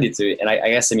heard it. And I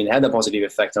guess, I mean, it had a positive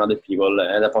effect on other people,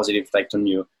 had a positive effect on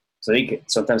you. So I think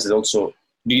sometimes it also,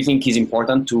 do you think it's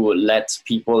important to let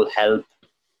people help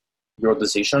your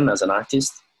decision as an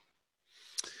artist?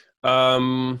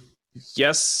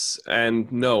 Yes and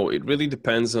no. It really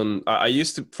depends on. I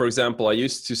used to, for example, I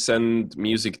used to send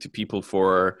music to people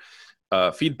for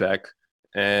feedback,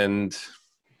 and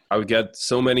I would get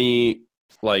so many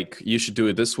like, you should do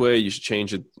it this way, you should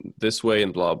change it this way,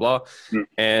 and blah blah.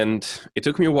 And it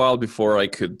took me a while before I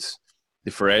could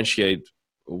differentiate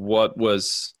what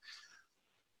was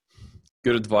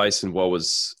good advice and what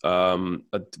was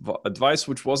advice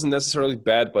which wasn't necessarily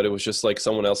bad, but it was just like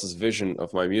someone else's vision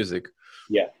of my music.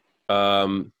 Yeah.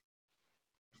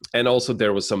 And also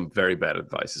there was some very bad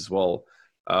advice as well.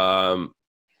 But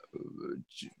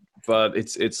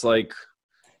it's like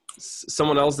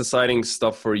someone else deciding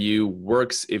stuff for you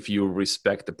works if you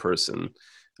respect the person,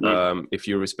 if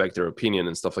you respect their opinion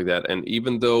and stuff like that. And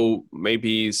even though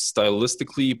maybe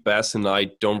stylistically Bass and I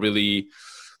don't really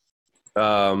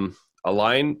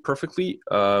align perfectly,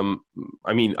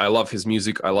 I mean, I love his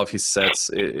music, I love his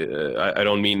sets. I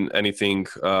don't mean anything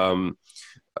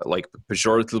like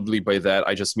pejoratively by that.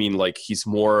 I just mean, like, he's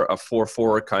more a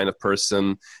 4/4 kind of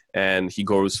person, and he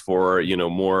goes for, you know,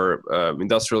 more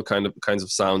industrial kinds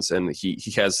of sounds, and he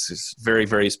has his very,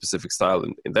 very specific style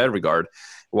in that regard,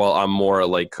 while I'm more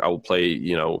like, I will play,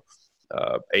 you know,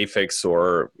 Aphex,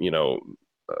 or, you know,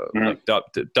 like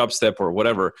dubstep or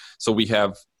whatever. So we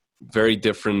have very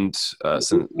different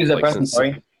Who is that person?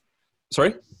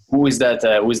 Sorry, who is that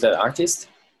artist?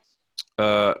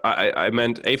 I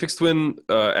meant Aphex Twin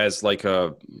as like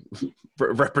a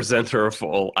representative of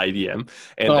all IDM,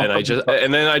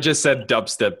 and then I just said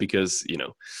dubstep because, you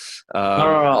know.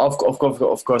 No,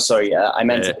 of course. Sorry, I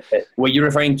meant. Were you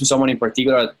referring to someone in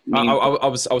particular? I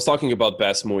was talking about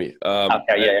Bass Mui.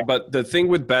 Okay, But the thing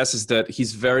with Bass is that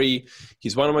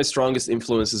he's one of my strongest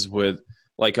influences. With,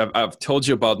 like, I've told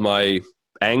you about my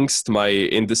angst, my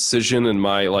indecision, and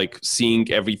my, like,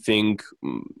 seeing everything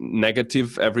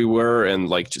negative everywhere, and,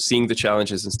 like, just seeing the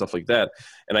challenges and stuff like that.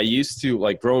 And I used to,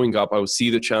 like, growing up, I would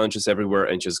see the challenges everywhere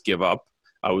and just give up.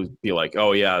 I would be like,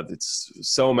 oh yeah, it's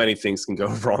so many things can go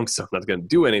wrong, so I'm not going to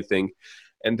do anything.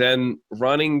 And then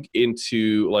running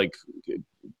into, like,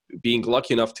 being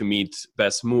lucky enough to meet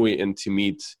Bass Mui and to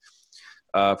meet,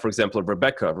 for example,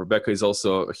 Rebecca. Rebecca is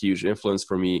also a huge influence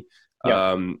for me.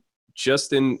 Yeah.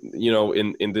 Just in, you know,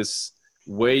 in this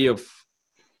way of,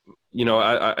 you know,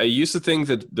 I used to think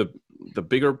that the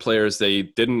bigger players, they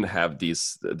didn't have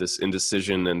this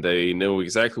indecision, and they know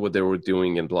exactly what they were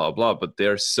doing and blah blah, but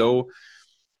they're so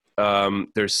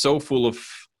full of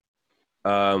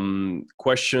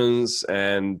questions,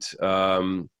 and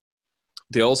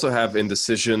they also have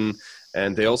indecision,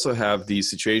 and they also have these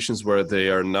situations where they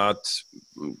are not,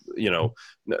 you know,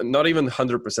 not even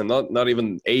 100%, not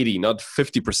even 80, not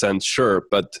 50% sure,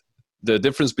 but the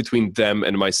difference between them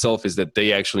and myself is that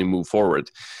they actually move forward.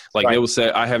 Like Right. they will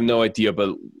say, I have no idea,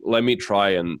 but let me try,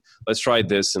 and let's try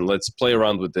this, and let's play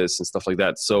around with this and stuff like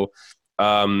that. So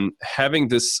having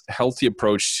this healthy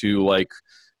approach to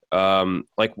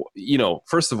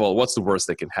first of all, what's the worst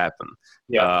that can happen?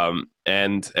 Yeah.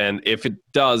 And if it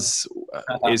does,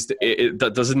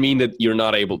 that doesn't mean that you're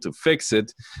not able to fix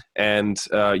it. And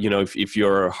if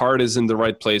your heart is in the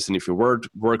right place, and if you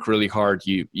work really hard,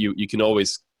 you can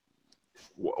always,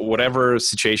 whatever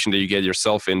situation that you get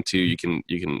yourself into, you can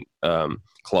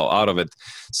claw out of it.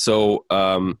 So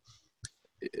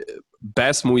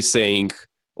Bas Mui saying,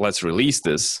 let's release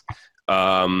this,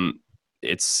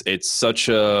 it's such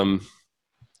a,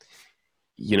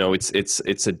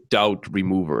 it's a doubt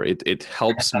remover. It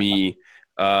helps me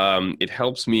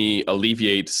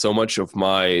alleviate so much of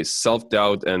my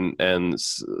self-doubt and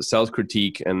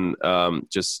self-critique, and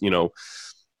just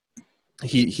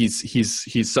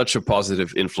he's such a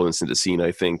positive influence in the scene,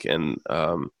 I think, and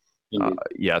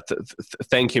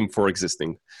thank him for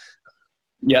existing.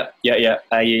 Yeah.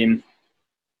 I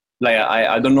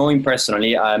don't know him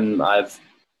personally. I have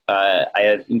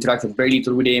interacted very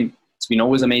little with him. It's been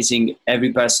always amazing.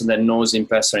 Every person that knows him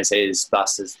personally says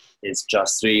Bas is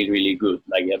just really, really good.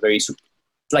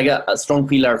 Like a strong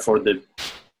pillar for the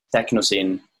techno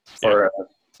scene for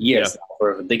years,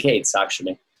 for decades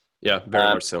actually. Yeah,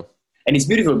 very much so. And it's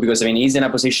beautiful because he's in a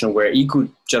position where he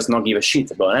could just not give a shit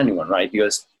about anyone, right?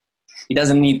 Because he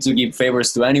doesn't need to give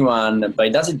favors to anyone, but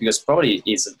he does it because probably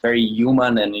he's very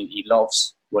human and he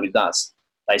loves what he does.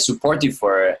 Like supportive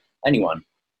for anyone.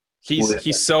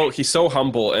 He's so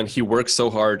humble, and he works so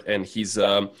hard, and he's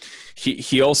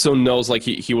he also knows, like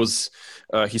he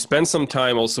spent some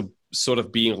time also sort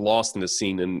of being lost in the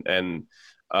scene, and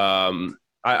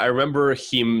I remember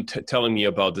him telling me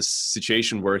about this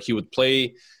situation where he would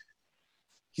play.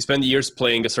 He spent years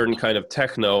playing a certain kind of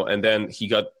techno, and then he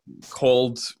got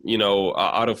called,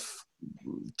 out of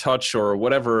touch or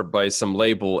whatever by some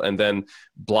label, and then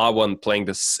Blawan playing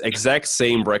the exact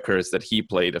same records that he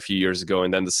played a few years ago,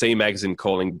 and then the same magazine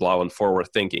calling Blawan Forward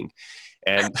Thinking,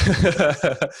 and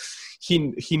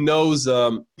he knows.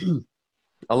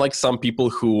 Unlike some people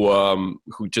who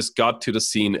just got to the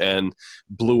scene and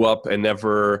blew up and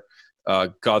never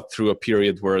got through a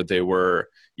period where they were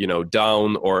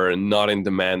down or not in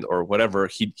demand or whatever,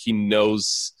 he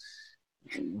knows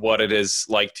what it is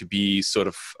like to be sort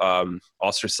of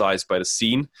ostracized by the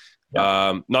scene,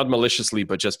 not maliciously,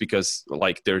 but just because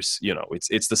like there's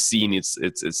it's the scene, it's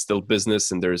still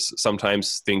business, and there's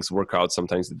sometimes things work out,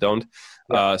 sometimes they don't.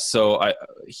 So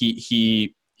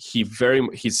he's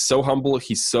so humble,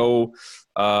 he's so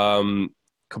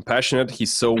compassionate,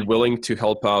 he's so willing to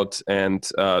help out and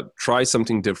try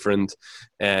something different,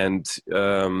 and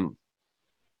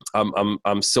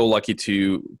I'm so lucky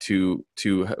to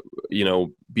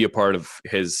be a part of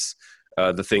his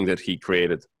the thing that he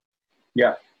created.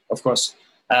 Yeah, of course.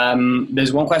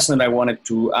 There's one question that I wanted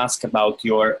to ask about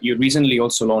you recently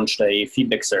also launched a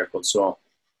feedback circle. So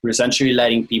we're essentially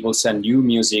letting people send you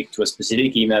music to a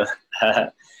specific email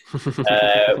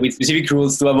with specific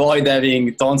rules to avoid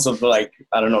having tons of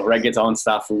reggaeton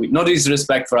stuff. No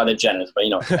disrespect for other genres, but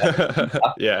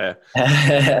yeah.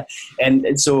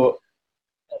 And so,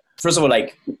 first of all,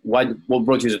 what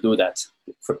brought you to do that?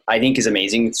 I think is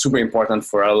amazing. It's super important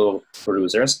for all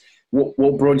producers.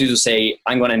 What brought you to say,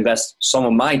 I'm going to invest some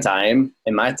of my time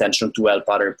and my attention to help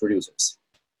other producers?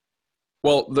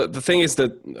 Well, the thing is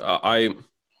that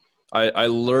I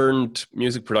learned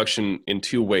music production in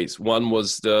two ways. One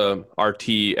was the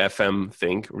RTFM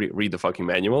thing, read the fucking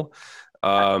manual,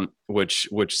 which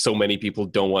so many people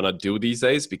don't want to do these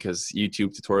days because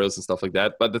YouTube tutorials and stuff like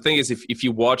that. But the thing is, if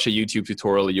you watch a YouTube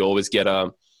tutorial, you always get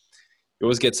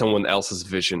someone else's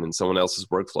vision and someone else's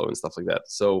workflow and stuff like that.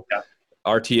 So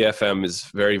RTFM is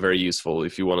very, very useful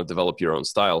if you want to develop your own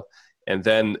style. And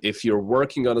then if you're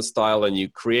working on a style and you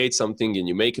create something and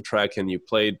you make a track and you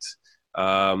play it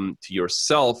to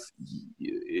yourself,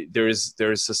 there's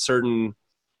a certain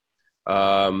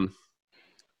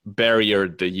barrier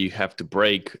that you have to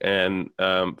break, and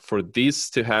for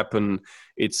this to happen,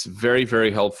 it's very,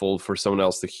 very helpful for someone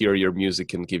else to hear your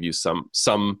music and give you some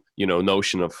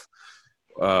notion of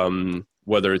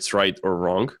whether it's right or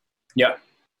wrong. Yeah.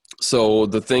 So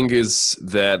the thing is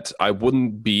that I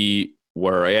wouldn't be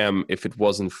where I am if it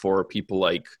wasn't for people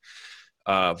like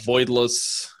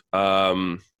Voidless,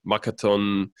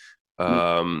 Makaton,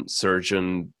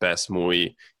 Surgeon, Bas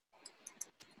Mui.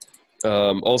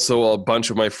 Also a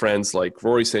bunch of my friends like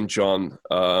Rory St. John,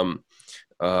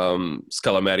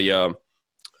 Scalamaria,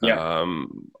 Yeah.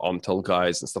 Omtel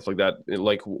guys and stuff like that.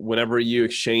 Like whenever you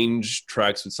exchange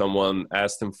tracks with someone,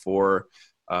 ask them for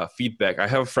feedback. I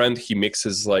have a friend, he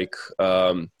mixes like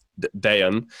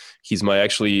Dayan. He's my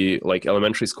actually like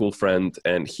elementary school friend,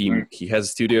 and he has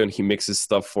a studio and he mixes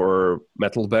stuff for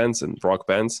metal bands and rock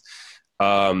bands.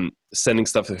 Sending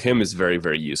stuff to him is very,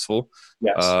 very useful.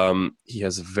 Yes. He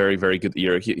has a very, very good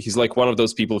ear. He's like one of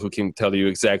those people who can tell you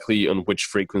exactly on which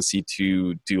frequency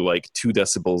to do like 2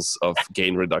 decibels of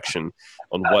gain reduction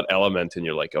on what element, and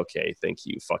you're like, okay, thank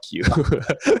you, fuck you.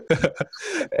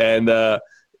 And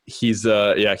he's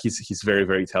very,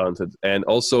 very talented. And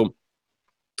also,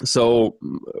 so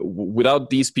without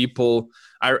these people,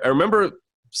 I remember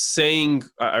telling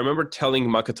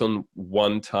Makaton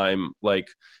one time, like,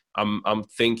 I'm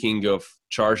thinking of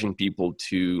charging people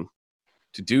to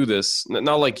do this,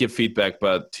 not like give feedback,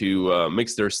 but to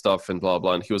mix their stuff and blah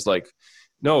blah. And he was like,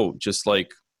 no, just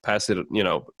like pass it,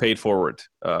 pay it forward,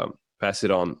 pass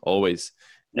it on always.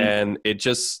 And it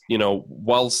just,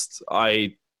 whilst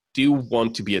I do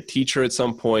want to be a teacher at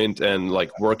some point and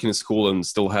like work in a school and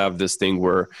still have this thing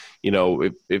where,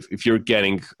 if you're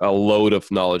getting a load of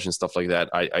knowledge and stuff like that,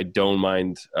 I don't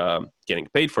mind getting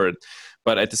paid for it.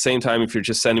 But at the same time, if you're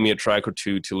just sending me a track or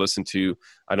two to listen to,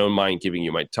 I don't mind giving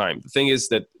you my time. The thing is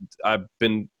that I've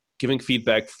been giving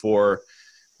feedback for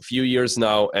a few years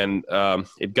now, and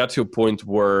it got to a point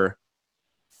where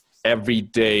every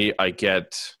day I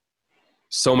get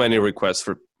so many requests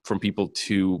from people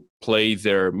to play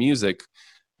their music,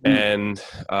 and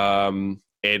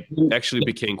it actually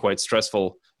became quite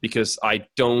stressful because I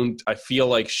feel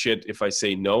like shit if I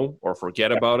say no or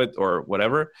forget about it or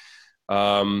whatever.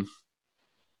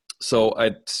 So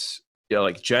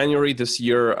like January this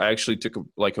year, I actually took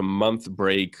a month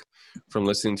break from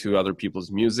listening to other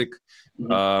people's music.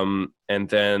 And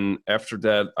then after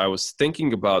that, I was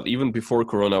thinking about, even before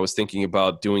Corona, I was thinking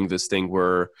about doing this thing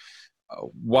where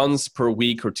once per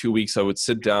week or 2 weeks, I would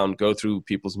sit down, go through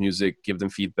people's music, give them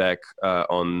feedback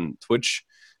on Twitch,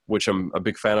 which I'm a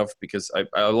big fan of because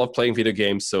I love playing video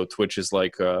games. So Twitch is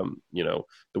like,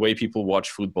 the way people watch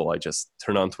football. I just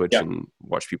turn on Twitch and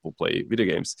watch people play video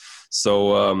games.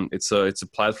 So it's a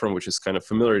platform which is kind of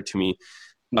familiar to me.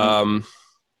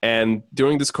 And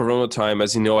during this Corona time,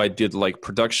 as you know, I did like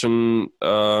production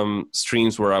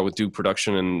streams where I would do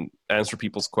production and answer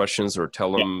people's questions or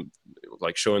tell them,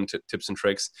 like showing tips and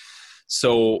tricks.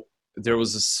 So there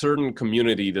was a certain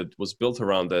community that was built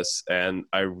around this, and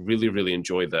I really, really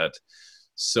enjoyed that.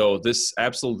 So this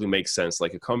absolutely makes sense,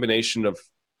 like a combination of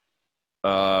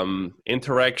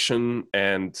interaction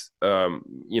and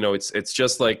it's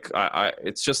just like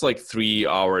it's just like 3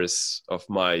 hours of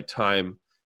my time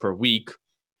per week.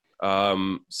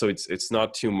 So it's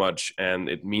not too much, and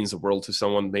it means the world to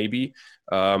someone, maybe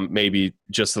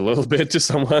just a little bit to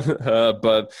someone,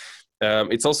 but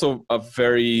it's also a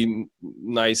very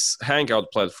nice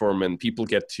hangout platform, and people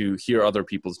get to hear other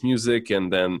people's music,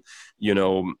 and then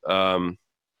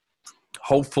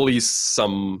hopefully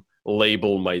some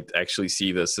label might actually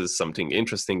see this as something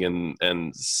interesting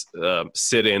and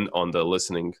sit in on the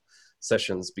listening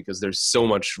sessions, because there's so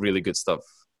much really good stuff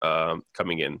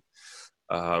coming in.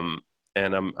 And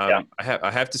I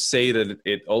have to say that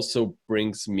it also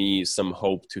brings me some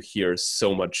hope to hear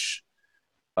so much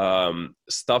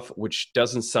stuff which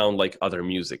doesn't sound like other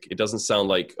music. It doesn't sound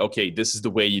like, okay, this is the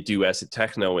way you do acid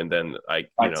techno, and then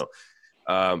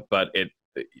but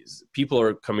people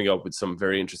are coming up with some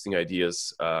very interesting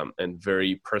ideas and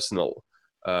very personal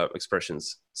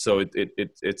expressions. So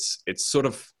it's sort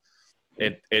of,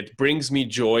 it brings me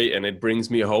joy and it brings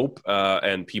me hope,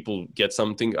 and people get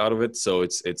something out of it. So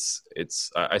it's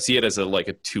I see it as like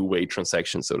a two-way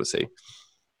transaction, so to say.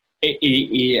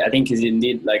 I think it's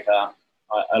indeed like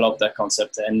I love that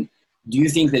concept. And do you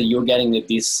think that you're getting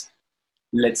this,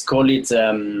 let's call it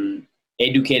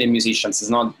educated musicians?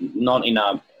 It's not in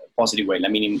a positive way. I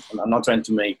mean, I'm not trying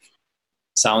to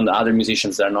sound other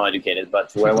musicians that are not educated,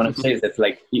 but what I want to say is that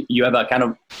like you have a kind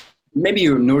of, maybe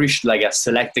you nourish like a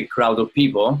selected crowd of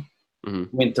people who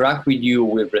interact with you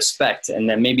with respect, and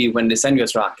then maybe when they send you a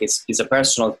track, it's a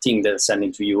personal thing they're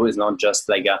sending to you. It's not just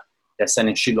like they're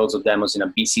sending shitloads of demos in a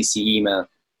BCC email,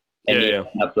 and you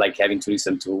end up like having to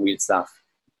listen to weird stuff.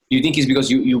 Do you think it's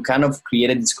because you kind of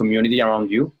created this community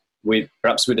around you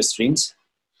perhaps with the streams?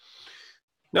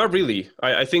 Not really.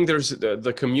 I think there's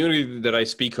the community that I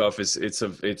speak of it's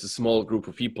a small group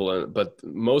of people, but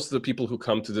most of the people who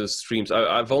come to the streams,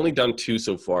 I've only done 2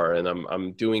 so far, and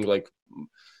I'm doing like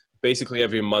basically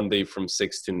every Monday from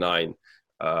 6 to 9,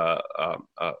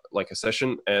 like a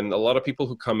session. And a lot of people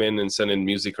who come in and send in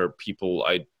music are people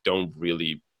I don't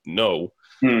really know.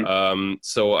 Hmm.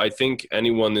 So I think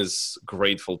anyone is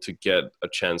grateful to get a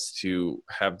chance to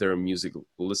have their music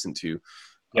listened to.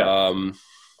 Yeah.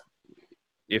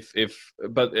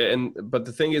 But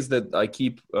the thing is that I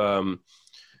keep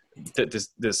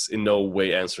this in no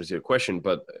way answers your question,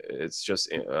 but it's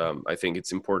just I think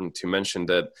it's important to mention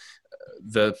that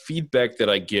the feedback that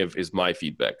I give is my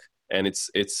feedback, and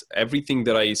it's everything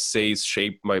that I say is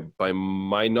shaped by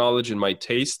my knowledge and my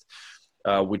taste,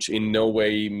 which in no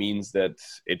way means that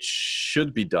it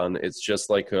should be done. It's just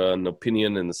like an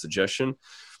opinion and a suggestion.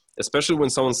 Especially when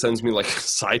someone sends me like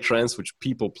psytrance, which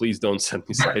people, please don't send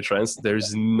me psytrance.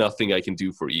 There's nothing I can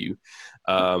do for you.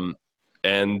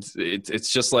 And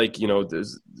it's just like, you know,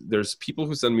 there's people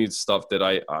who send me stuff that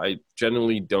I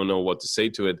generally don't know what to say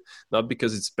to it, not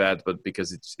because it's bad, but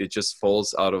because it just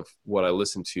falls out of what I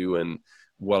listen to and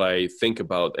what I think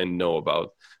about and know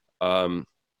about.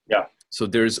 Yeah. So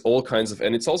there's all kinds of,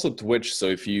 and it's also Twitch. So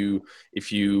if you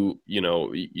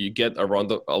know, you get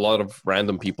around a lot of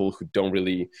random people who don't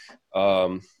really,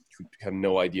 who have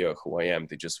no idea who I am.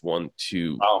 They just want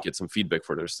to get some feedback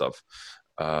for their stuff.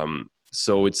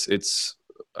 So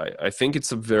I think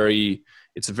it's a very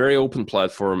open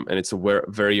platform, and it's a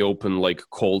very open like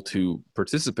call to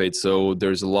participate. So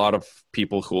there's a lot of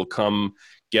people who will come,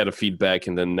 get a feedback,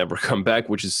 and then never come back,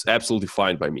 which is absolutely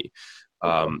fine by me.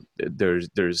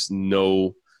 There's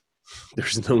no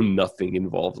nothing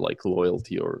involved like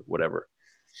loyalty or whatever.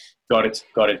 Got it.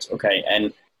 Okay.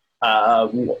 And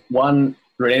one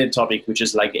related topic, which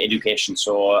is like education.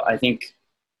 So I think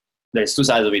there's two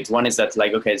sides of it. One is that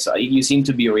like, okay, so you seem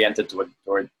to be oriented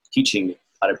toward teaching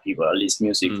other people, at least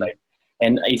music. Like,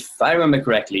 and if I remember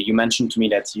correctly, you mentioned to me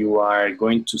that you are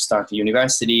going to start a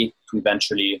university to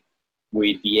eventually,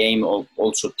 with the aim of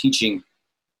also teaching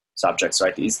subjects,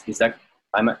 right? Is that,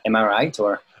 am I right?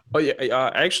 Or oh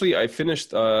yeah, actually I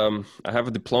finished. I have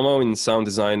a diploma in sound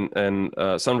design and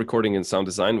sound recording and sound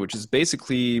design, which is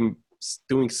basically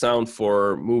doing sound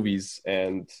for movies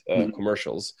and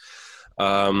commercials.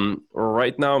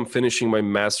 Right now I'm finishing my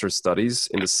master's studies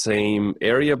in the same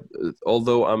area,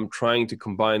 although I'm trying to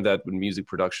combine that with music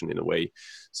production in a way.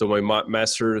 So my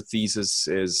master thesis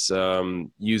is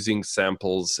using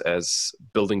samples as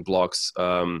building blocks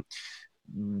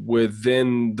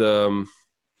within the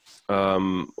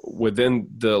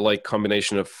like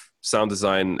combination of sound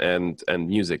design and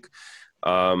music.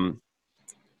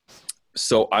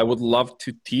 So I would love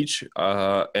to teach,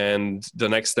 and the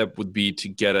next step would be to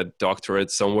get a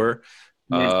doctorate somewhere,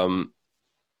 and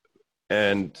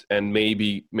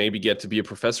maybe get to be a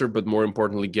professor, but more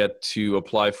importantly, get to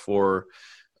apply for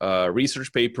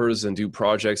research papers and do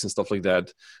projects and stuff like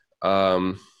that.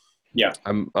 yeah,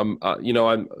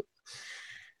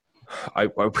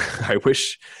 I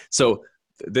wish. So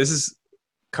this is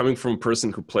coming from a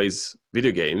person who plays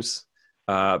video games.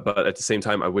 But at the same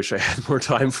time, I wish I had more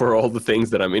time for all the things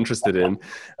that I'm interested in.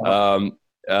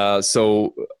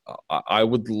 So I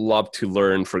would love to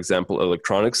learn, for example,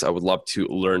 electronics. I would love to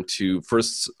learn to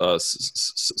first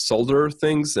solder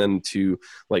things and to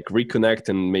like reconnect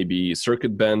and maybe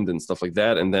circuit bend and stuff like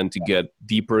that. And then to get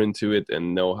deeper into it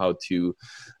and know how to,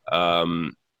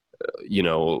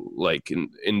 like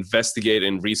investigate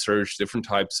and research different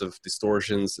types of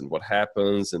distortions and what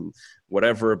happens and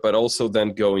whatever, but also then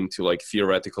go into like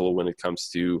theoretical when it comes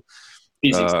to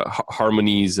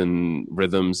harmonies and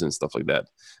rhythms and stuff like that.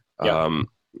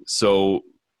 So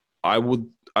I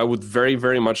would very,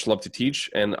 very much love to teach,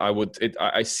 and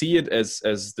I see it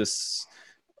as this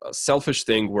selfish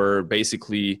thing where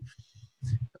basically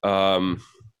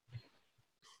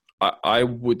I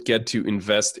would get to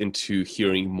invest into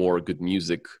hearing more good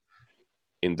music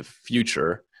in the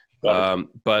future.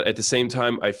 But at the same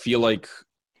time, I feel like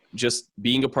just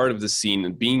being a part of the scene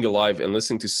and being alive and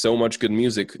listening to so much good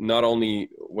music, not only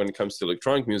when it comes to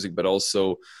electronic music, but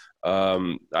also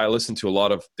I listen to a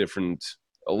lot of different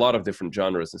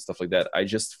genres and stuff like that. I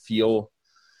just feel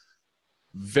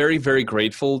very, very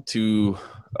grateful to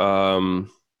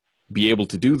be able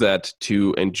to do that,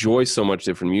 to enjoy so much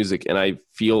different music. And I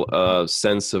feel a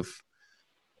sense of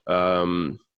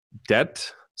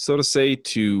debt, so to say,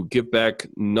 to give back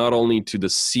not only to the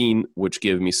scene, which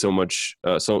gave me so much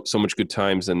good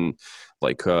times and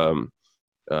like a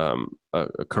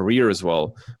career as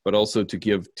well, but also to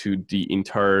give to the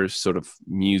entire sort of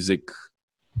music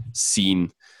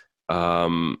scene,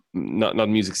 not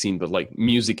music scene, but like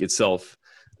music itself,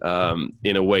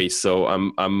 in a way. So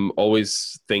I'm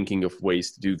always thinking of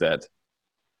ways to do that.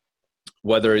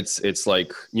 Whether it's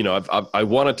like, you know, I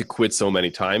wanted to quit so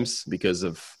many times because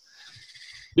of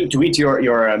to quit your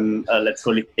let's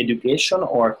call it education,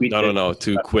 or quit no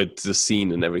to quit the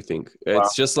scene and everything. Wow.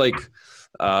 It's just like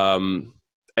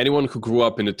anyone who grew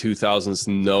up in the 2000s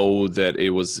know that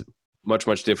it was much,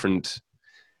 much different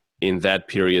in that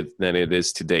period than it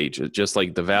is today. Just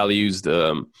like the values,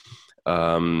 the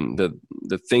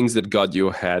things that got you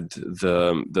ahead,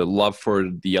 the love for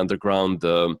the underground,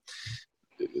 the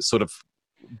sort of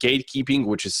gatekeeping,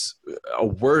 which is a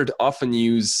word often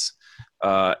used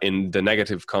in the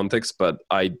negative context, but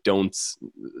I don't.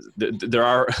 There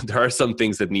are some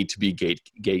things that need to be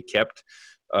gate kept.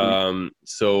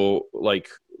 So like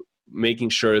making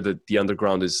sure that the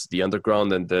underground is the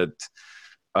underground, and that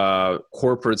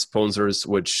corporate sponsors,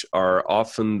 which are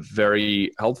often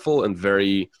very helpful and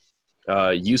very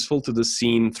useful to the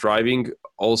scene thriving,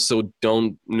 also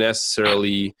don't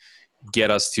necessarily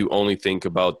get us to only think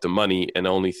about the money and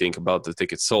only think about the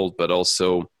tickets sold, but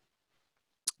also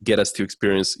get us to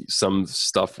experience some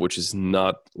stuff which is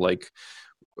not like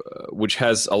which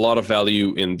has a lot of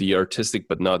value in the artistic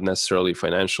but not necessarily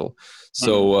financial.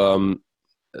 So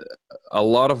a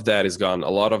lot of that is gone. A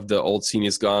lot of the old scene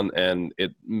is gone, and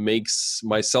it makes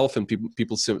myself and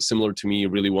people similar to me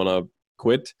really want to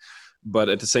quit. But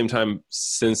at the same time,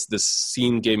 since the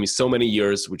scene gave me so many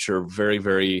years, which are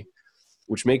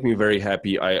which make me very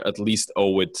happy, I at least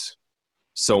owe it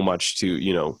so much to,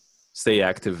 you know, stay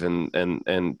active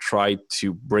and try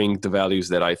to bring the values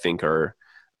that I think are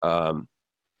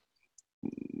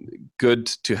good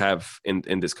to have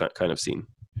in this kind of scene.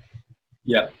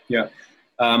 Yeah.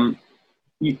 There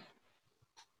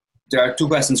are two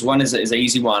questions. One is an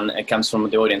easy one. It comes from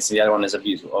the audience. The other one is a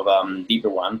bit of deeper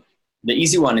one. The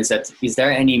easy one is that, is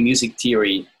there any music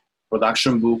theory,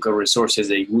 production book, or resources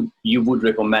that you would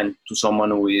recommend to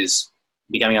someone who is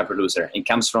becoming a producer? It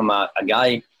comes from a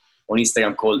guy on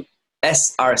Instagram called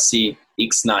SRCX9.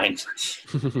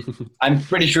 I'm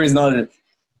pretty sure it's not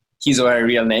his or her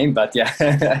real name, but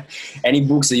yeah. Any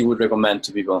books that you would recommend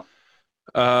to people?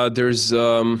 There's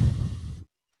a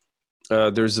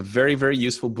very, very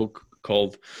useful book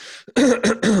called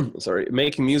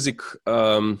Making Music,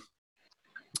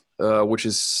 which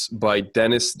is by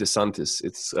Dennis DeSantis.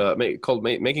 It's called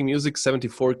Making Music: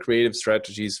 74 Creative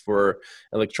Strategies for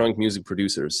Electronic Music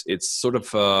Producers. It's sort of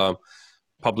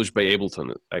published by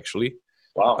Ableton, actually.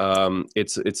 Wow.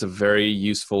 It's a very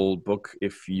useful book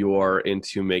if you are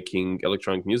into making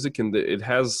electronic music, and it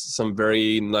has some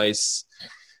very nice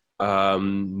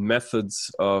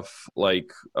methods of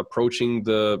like approaching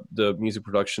the music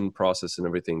production process and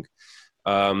everything.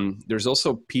 There's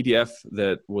also a PDF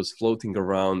that was floating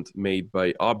around made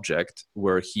by Object,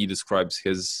 where he describes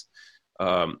his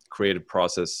creative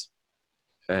process,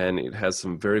 and it has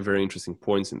some very, very interesting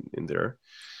points in there.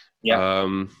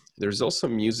 Yeah. There's also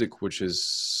music which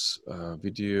is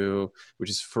video, which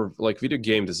is for like video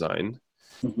game design.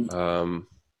 Mm-hmm.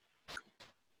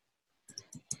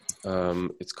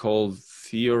 It's called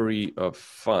Theory of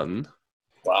Fun.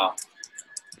 Wow.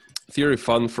 Theory of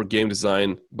Fun for Game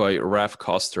Design by Raf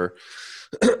Koster.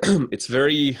 It's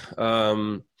very,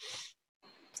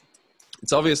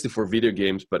 it's obviously for video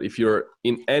games, but if you're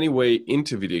in any way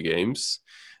into video games,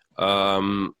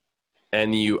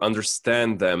 and you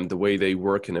understand them, the way they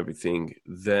work and everything,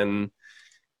 then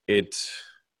it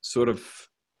sort of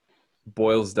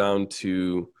boils down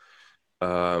to,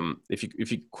 if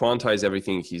you quantize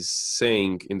everything he's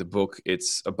saying in the book,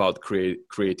 it's about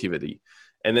creativity.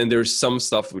 And then there's some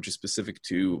stuff which is specific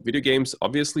to video games,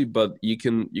 obviously, but you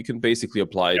can basically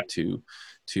apply it to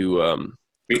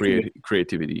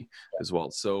creativity as well.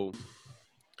 So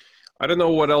I don't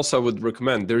know what else I would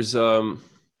recommend. There's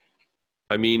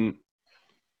I mean,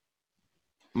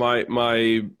 my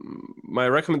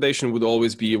recommendation would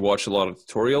always be watch a lot of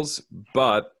tutorials,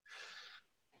 but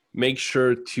make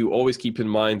sure to always keep in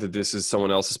mind that this is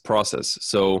someone else's process.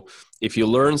 So if you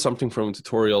learn something from a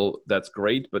tutorial, that's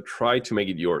great, but try to make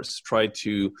it yours. Try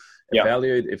to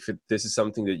evaluate if this is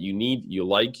something that you need, you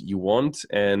like, you want,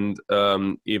 and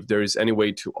if there is any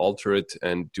way to alter it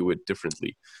and do it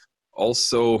differently.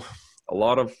 Also, a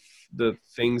lot of the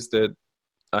things that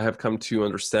I have come to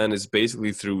understand is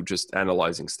basically through just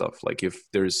analyzing stuff. Like if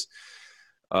there's,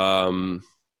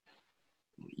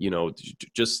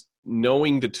 just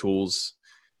knowing the tools,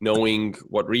 knowing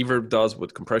what reverb does,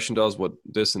 what compression does, what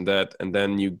this and that, and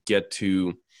then you get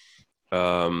to,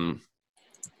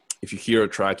 if you hear a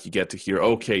track, you get to hear,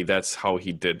 okay, that's how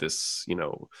he did this,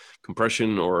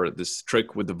 compression or this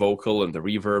trick with the vocal and the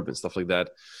reverb and stuff like that.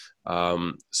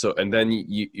 So, and then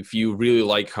if you really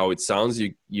like how it sounds,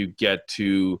 you get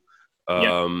to,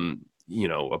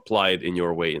 apply it in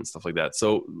your way and stuff like that.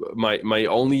 So my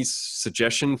only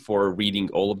suggestion for reading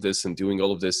all of this and doing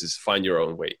all of this is find your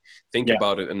own way. Think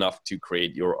about it enough to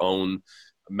create your own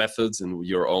methods and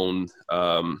your own,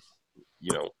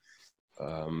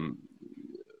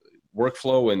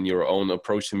 workflow and your own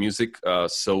approach to music.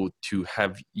 So to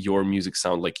have your music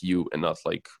sound like you and not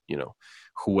like,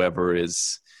 whoever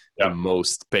is the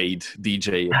most paid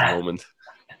DJ at the moment.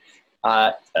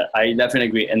 I definitely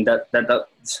agree. And that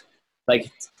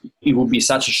like, it would be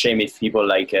such a shame if people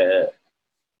like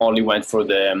only went for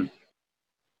the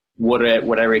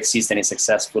whatever exists and is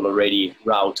successful already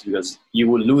route, because you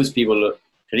will lose people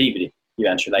creativity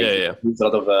eventually. Like, There's a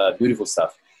lot of beautiful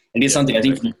stuff. And this is something I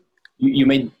think you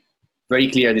made very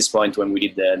clear at this point when we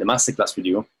did the masterclass with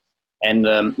you. And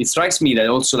it strikes me that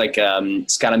also like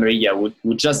Scala Meriglia,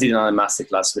 who just did another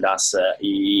masterclass with us,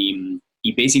 he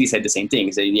basically said the same thing.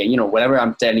 He said, whatever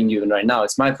I'm telling you right now,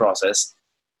 it's my process.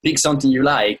 Pick something you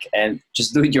like and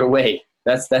just do it your way.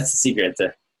 That's the secret.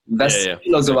 That's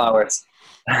lots of hours.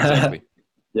 Exactly.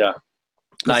 Yeah.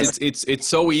 Nice. It's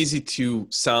so easy to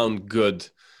sound good.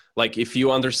 Like if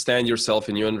you understand yourself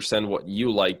and you understand what you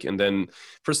like, and then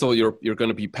first of all, you're going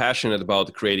to be passionate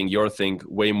about creating your thing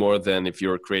way more than if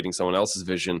you're creating someone else's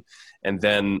vision. And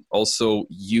then also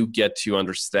you get to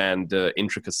understand the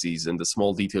intricacies and the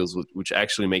small details which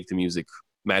actually make the music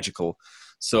magical.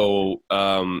 So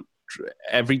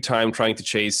every time trying to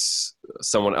chase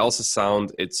someone else's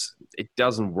sound, it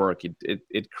doesn't work.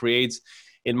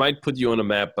 It might put you on a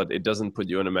map, but it doesn't put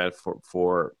you on a map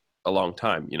for a long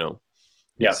time,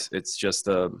 It's just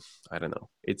I don't know.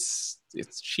 It's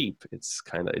cheap. It's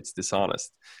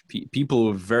dishonest.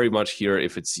 People very much hear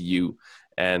if it's you,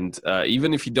 and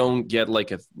even if you don't get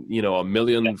like a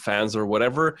million fans or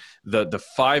whatever, the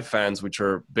 5 fans which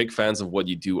are big fans of what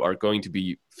you do are going to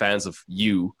be fans of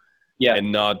you,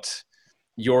 and not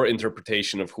your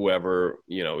interpretation of whoever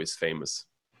is famous.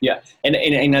 Yeah, and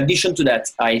in addition to that,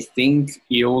 I think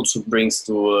it also brings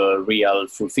to real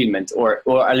fulfillment, or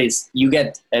at least you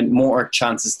get more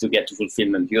chances to get to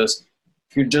fulfillment, because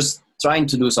if you're just trying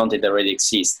to do something that already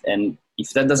exists, and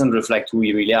if that doesn't reflect who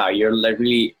you really are, you're like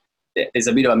there's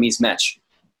a bit of a mismatch,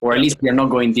 or at least you're not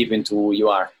going deep into who you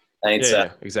are. And it's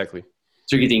exactly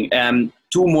tricky thing.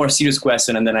 2 more serious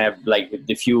questions, and then I have like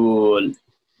the few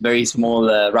very small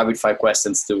rapid fire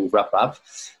questions to wrap up.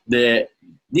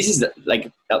 This is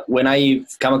when I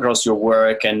come across your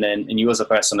work and you as a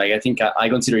person, like I think I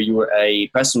consider you a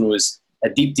person who is a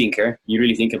deep thinker. You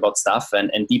really think about stuff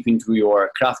and deep into your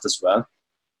craft as well.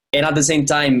 And at the same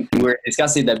time, we were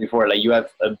discussing that before, like you have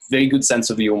a very good sense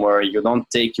of humor. You don't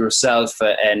take yourself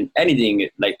and anything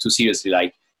like too seriously.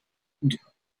 Like, do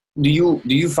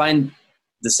you find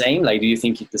the same? Like, do you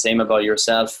think the same about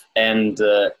yourself? And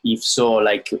if so,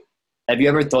 like, have you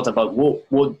ever thought about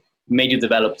what made you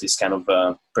develop this kind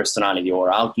of personality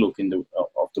or outlook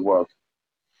of the world?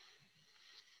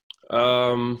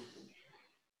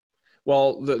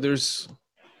 Well, there's,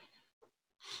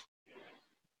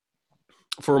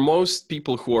 for most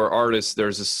people who are artists,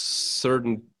 there's a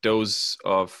certain dose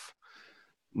of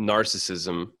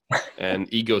narcissism and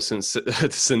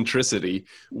egocentricity,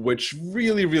 which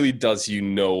really, really does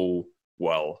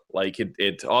well. Like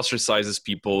it ostracizes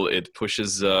people, it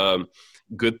pushes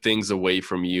good things away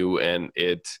from you, and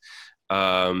it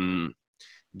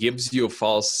gives you a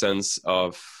false sense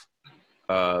of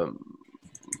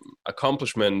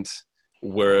accomplishment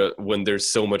when there's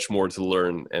so much more to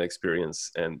learn and experience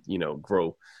and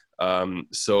grow. I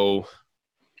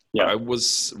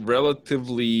was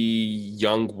relatively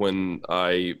young when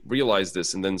I realized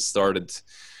this and then started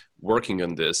working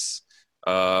on this.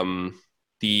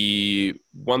 The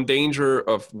one danger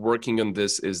of working on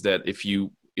this is that if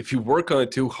you work on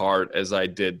it too hard, as I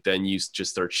did, then you just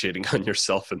start shitting on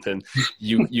yourself, and then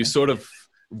you sort of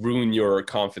ruin your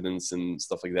confidence and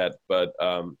stuff like that. But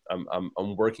I'm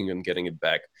working on getting it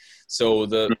back. So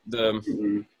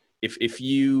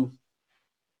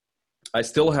I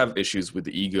still have issues with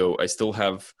the ego. I still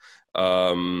have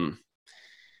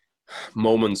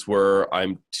moments where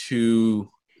I'm too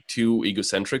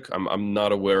egocentric. I'm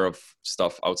not aware of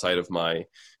stuff outside of my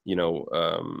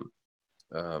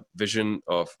vision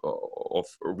of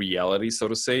reality, so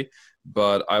to say.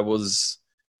 But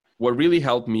what really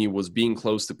helped me was being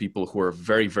close to people who are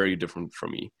very, very different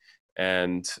from me,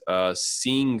 and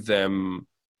seeing them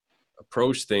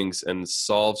approach things and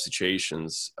solve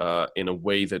situations in a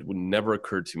way that would never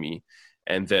occur to me,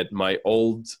 and that my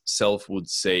old self would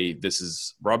say, this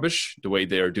is rubbish, the way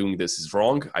they are doing this is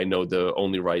wrong, I know the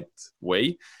only right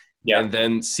way. And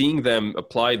then seeing them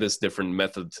apply this different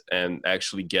method and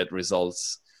actually get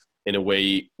results in a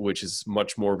way which is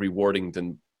much more rewarding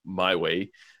than my way,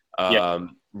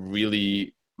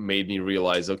 really made me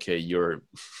realize, okay, you're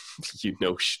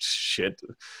shit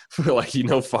like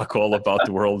fuck all about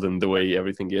the world and the way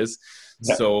everything is.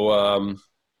 So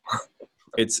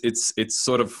it's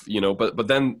sort of, you know, but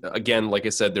then again, like I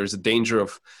said, there's a danger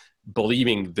of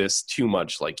believing this too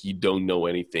much, like you don't know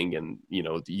anything, and you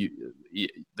know,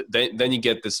 then you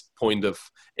get this point of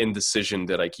indecision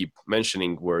that I keep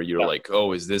mentioning, where you're like,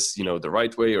 oh, is this, you know, the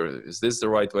right way, or is this the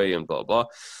right way, and blah blah.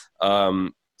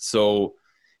 So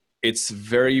it's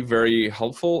very, very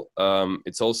helpful.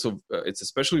 It's also it's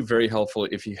especially very helpful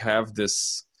if you have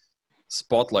this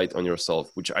spotlight on yourself,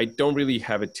 which I don't really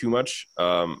have it too much.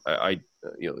 I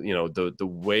you know, the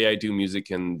way I do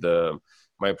music and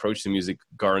my approach to music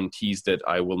guarantees that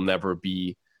I will never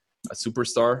be a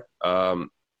superstar.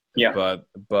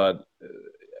 But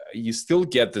you still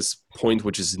get this point,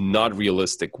 which is not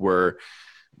realistic, where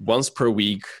once per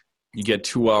week you get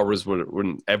 2 hours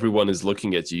when everyone is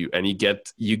looking at you, and you get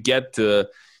the,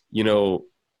 you know,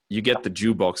 you get the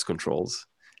jukebox controls,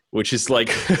 which is like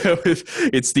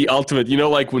it's the ultimate, you know,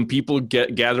 like when people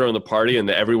gather on a party and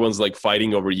everyone's like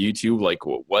fighting over YouTube, like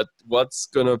what's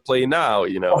gonna play now,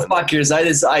 you know? Oh, fuckers, I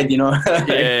decide, you know.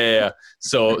 yeah.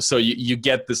 So you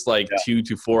get this like 2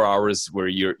 to 4 hours where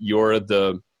you're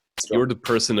the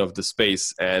person of the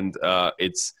space, and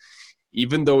it's,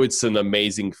 even though it's an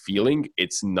amazing feeling,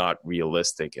 it's not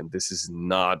realistic, and this is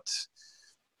not,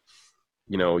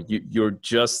 you know, you're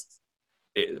just,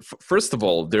 first of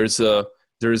all,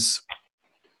 there's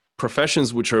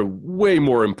professions which are way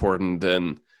more important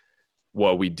than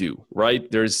what we do, right?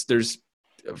 There's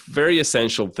very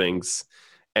essential things,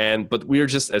 but we're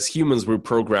just, as humans, we're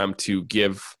programmed to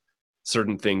give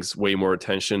certain things way more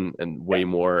attention and way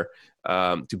more,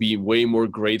 to be way more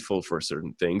grateful for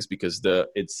certain things, because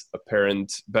its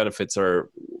apparent benefits are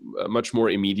much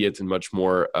more immediate and much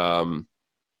more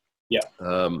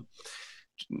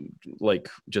like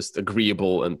just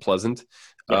agreeable and pleasant.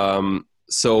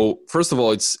 So first of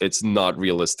all, it's not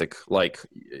realistic. Like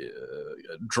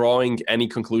drawing any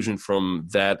conclusion from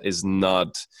that is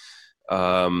not,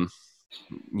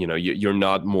 you know, you're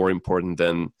not more important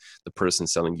than the person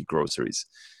selling you groceries.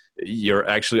 You're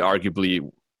actually arguably,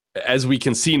 as we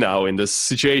can see now in this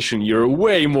situation, you're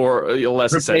way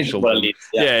less essential.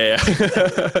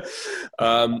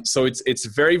 So it's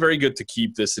very, very good to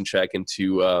keep this in check and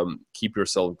to keep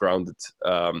yourself grounded,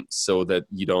 so that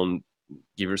you don't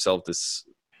give yourself this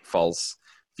false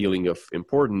feeling of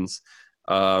importance.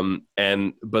 But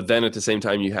then at the same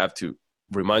time, you have to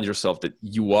remind yourself that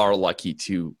you are lucky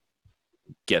to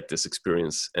get this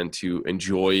experience and to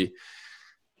enjoy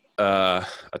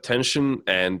attention,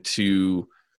 and to,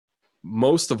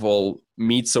 most of all,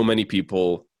 meet so many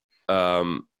people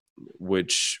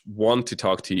which want to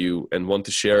talk to you and want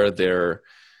to share their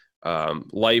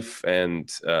life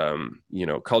and you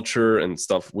know, culture and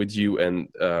stuff with you, and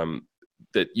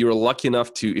that you're lucky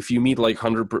enough to, if you meet like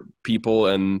 100 people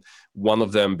and one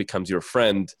of them becomes your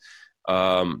friend.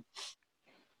 I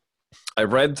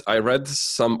read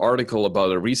some article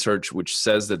about a research which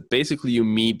says that basically you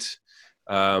meet,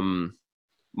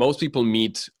 most people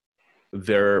meet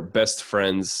their best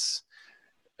friends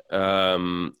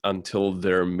until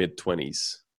their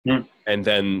mid-20s. And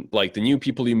then like the new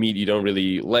people you meet, you don't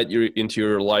really let into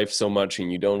your life so much,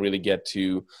 and you don't really get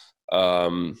to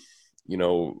you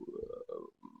know,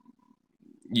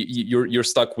 you're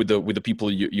stuck with the people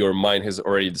your mind has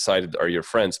already decided are your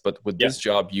friends. But with this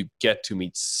job, you get to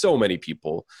meet so many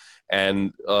people,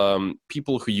 and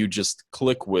people who you just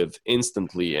click with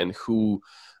instantly, and who,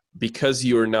 because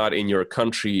you're not in your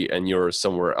country and you're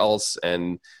somewhere else,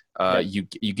 and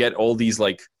you get all these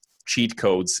like cheat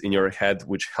codes in your head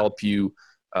which help you,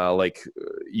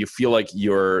 you feel like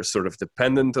you're sort of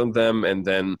dependent on them, and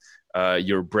then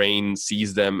your brain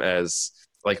sees them as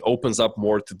like, opens up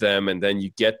more to them, and then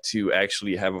you get to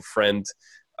actually have a friend,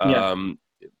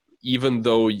 even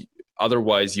though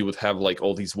otherwise you would have like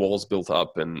all these walls built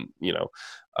up, and you know,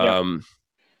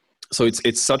 so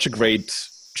it's such a great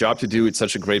job to do. It's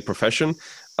such a great profession,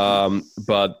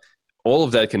 but all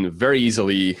of that can very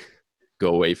easily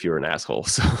go away if you're an asshole.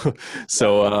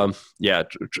 So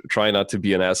try not to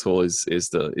be an asshole is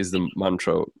the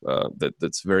mantra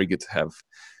that's very good to have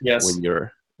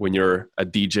when you're a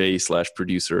DJ /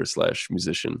 producer /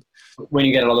 musician. When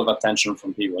you get a lot of attention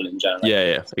from people in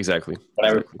general. Exactly.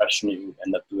 Whatever profession you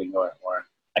end up doing or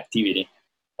activity.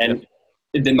 And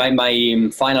then my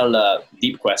final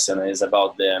deep question is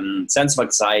about the sense of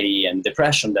anxiety and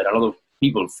depression that a lot of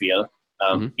people feel,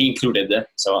 me included.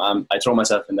 So I throw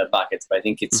myself in that bucket, but I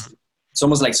think it's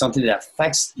almost like something that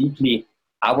affects deeply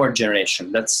our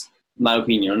generation. That's my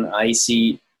opinion. I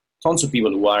see tons of people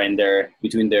who are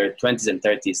between their 20s and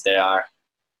 30s. They are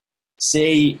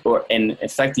and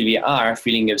effectively are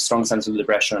feeling a strong sense of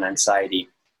depression and anxiety.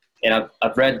 And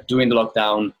I've read during the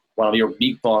lockdown, one of your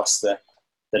big posts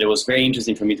that it was very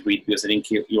interesting for me to read, because I think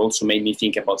you also made me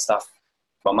think about stuff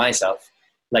for myself.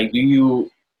 Like,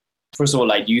 first of all,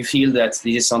 like, do you feel that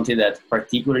this is something that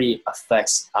particularly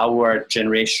affects our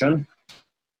generation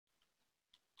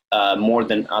more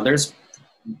than others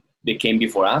that came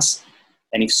before us?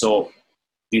 And if so,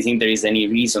 do you think there is any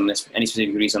reason, any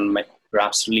specific reason,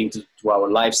 perhaps linked to our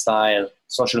lifestyle,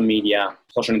 social media,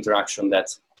 social interaction,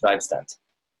 that drives that?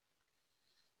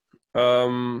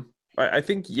 I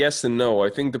think yes and no. I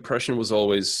think depression was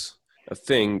always a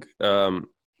thing.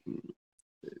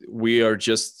 We are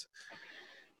just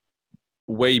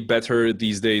way better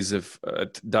these days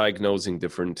at diagnosing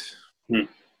different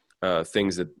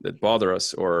things that bother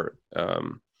us, or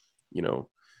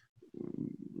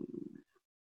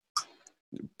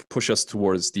push us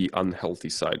towards the unhealthy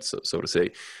side, so to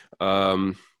say.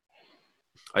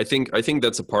 I think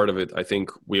that's a part of it. I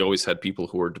think we always had people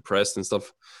who were depressed and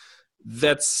stuff.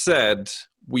 That said,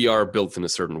 we are built in a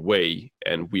certain way,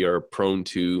 and we are prone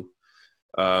to.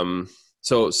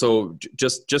 So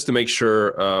just to make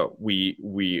sure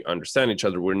we understand each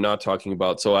other, we're not talking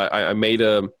about. So I made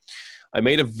a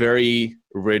very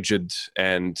rigid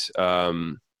and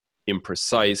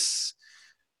imprecise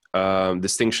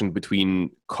distinction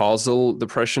between causal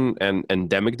depression and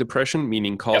endemic depression,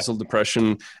 meaning causal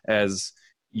depression as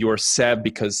you're sad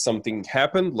because something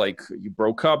happened, like you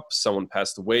broke up, someone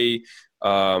passed away,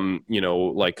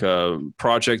 like a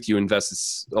project you invested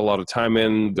a lot of time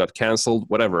in got canceled,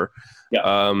 whatever.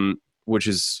 Which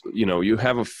is, you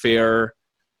have a fair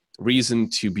reason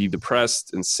to be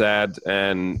depressed and sad,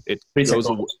 and it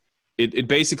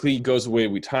basically goes away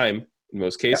with time in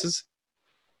most cases.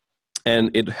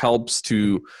 And it helps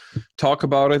to talk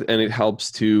about it, and it helps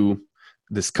to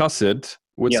discuss it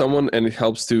with someone, and it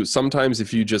helps to, sometimes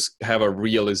if you just have a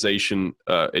realization,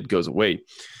 it goes away.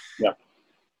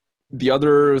 The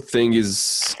other thing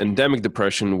is endemic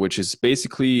depression, which is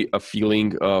basically a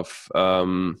feeling of,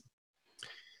 to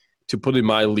put it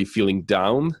mildly, feeling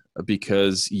down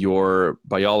because your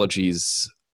biology is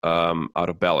out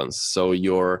of balance. So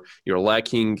you're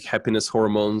lacking happiness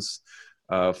hormones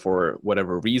for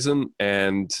whatever reason,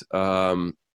 and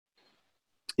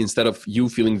instead of you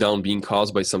feeling down being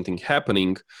caused by something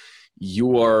happening,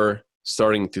 you are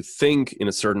starting to think in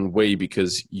a certain way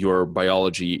because your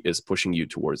biology is pushing you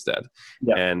towards that.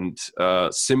 And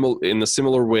in a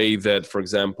similar way that, for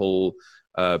example,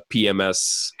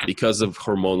 PMS, because of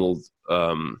hormonal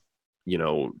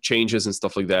changes and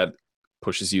stuff like that,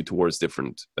 pushes you towards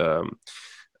different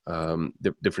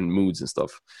moods and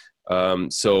stuff.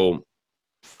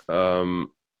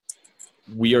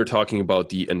 We are talking about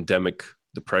the endemic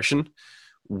depression,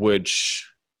 which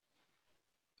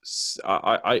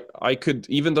I could,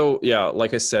 even though,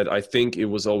 like I said, I think it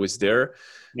was always there.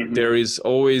 There is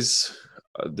always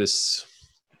this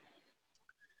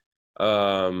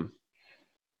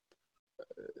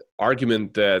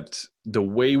argument that the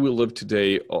way we live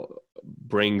today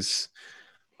brings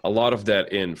a lot of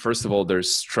that in. First of all,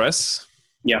 there's stress.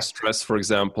 Stress, for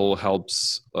example,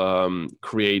 helps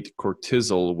create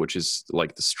cortisol, which is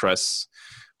like the stress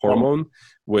hormone,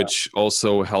 which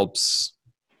also helps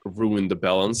ruin the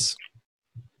balance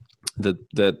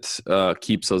that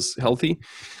keeps us healthy.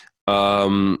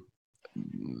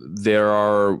 There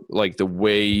are like the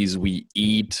ways we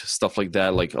eat, stuff like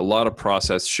that, like a lot of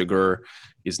processed sugar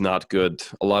is not good.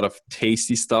 A lot of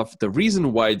tasty stuff. The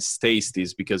reason why it's tasty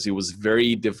is because it was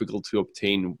very difficult to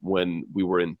obtain when we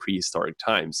were in prehistoric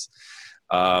times.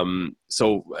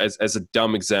 So as a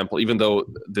dumb example, even though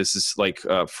this is like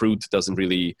fruit doesn't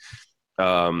really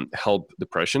help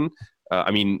depression,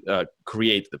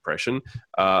 create depression.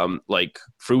 Like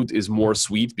fruit is more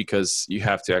sweet because you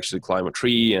have to actually climb a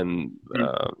tree and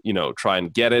try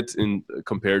and get it, in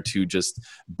compared to just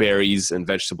berries and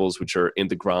vegetables, which are in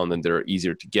the ground and they're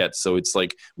easier to get. So it's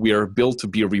like we are built to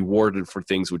be rewarded for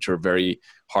things which are very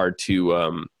hard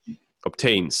to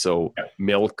obtain. So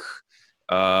milk,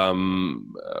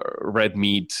 red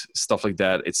meat, stuff like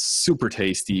that. It's super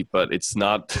tasty, but it's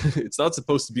not it's not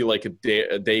supposed to be like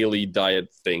a daily diet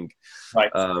thing. Right.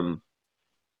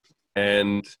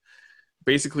 And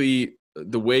basically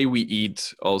the way we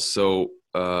eat also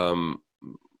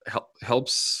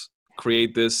helps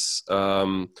create this.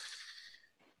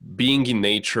 Being in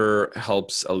nature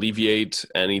helps alleviate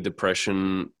any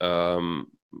depression,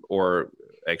 or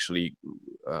actually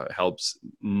helps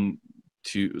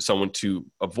to someone to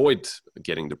avoid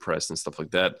getting depressed and stuff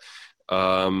like that.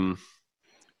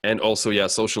 And also,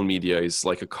 social media is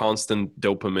like a constant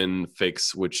dopamine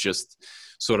fix, which just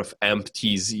sort of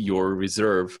empties your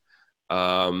reserve.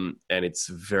 and it's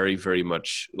very, very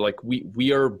much like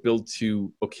we are built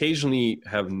to occasionally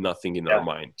have nothing in our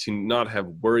mind, to not have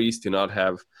worries, to not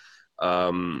have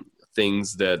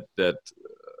things that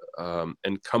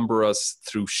encumber us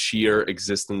through sheer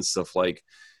existence of like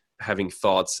having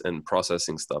thoughts and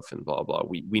processing stuff and blah blah.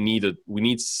 We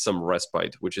need some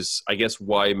respite, which is, I guess,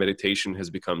 why meditation has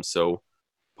become so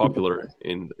popular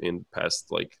in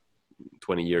past like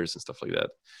 20 years and stuff like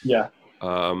that.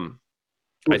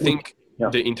 I think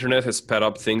the internet has sped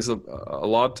up things a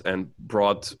lot and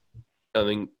brought, I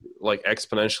think, like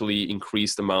exponentially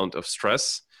increased amount of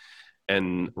stress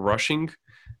and rushing,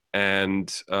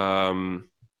 and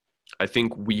I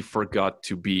think we forgot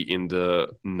to be in the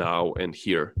now and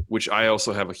here, which I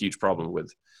also have a huge problem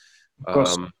with. Of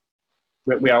course,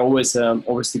 we are always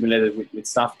overstimulated with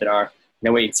stuff that are, in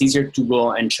a way, it's easier to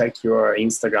go and check your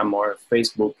Instagram or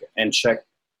Facebook and check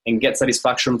and get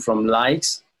satisfaction from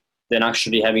likes than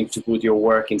actually having to put your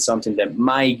work in something that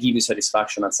might give you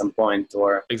satisfaction at some point.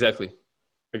 Or exactly.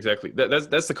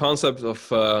 That's the concept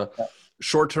of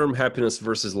short-term happiness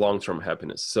versus long-term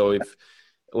happiness. So if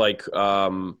like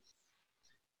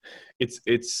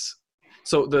it's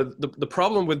so the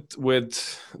problem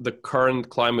with the current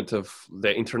climate of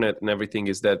the internet and everything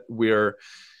is that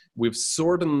we've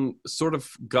sort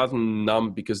of gotten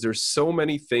numb, because there's so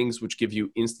many things which give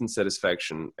you instant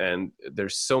satisfaction and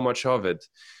there's so much of it.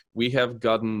 We have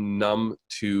gotten numb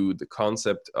to the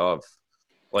concept of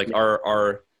like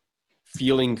our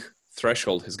feeling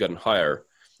threshold has gotten higher.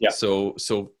 So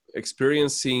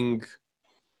experiencing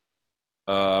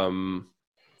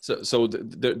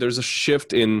there's a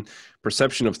shift in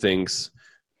perception of things.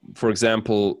 For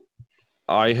example,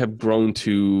 I have grown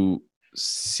to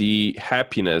see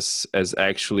happiness as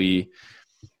actually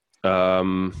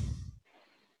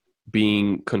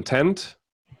being content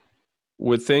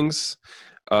with things,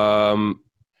 and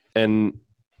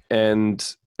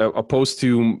opposed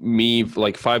to me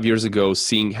like 5 years ago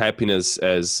seeing happiness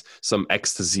as some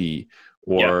ecstasy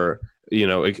or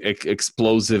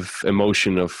explosive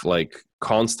emotion of like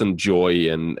constant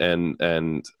joy and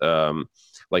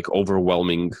like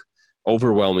overwhelming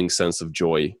sense of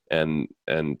joy, and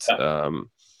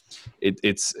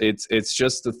it's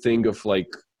just a thing of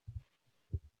like,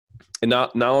 and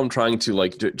now I'm trying to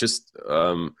like just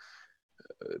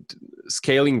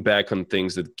scaling back on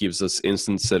things that gives us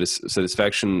instant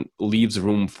satisfaction leaves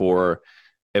room for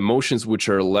emotions which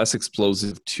are less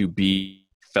explosive to be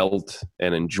felt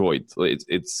and enjoyed.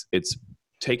 It's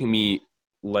taking me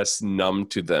less numb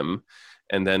to them,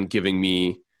 and then giving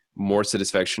me more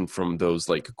satisfaction from those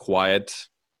like quiet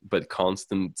but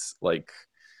constant like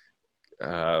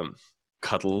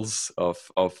cuddles of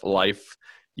life.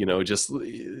 Just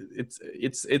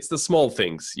it's the small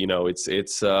things.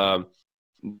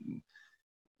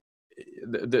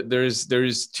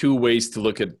 There's two ways to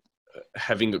look at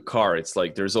having a car. It's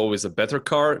like there's always a better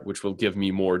car which will give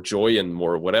me more joy and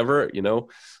more whatever,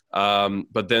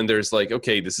 but then there's like,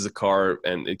 okay, this is a car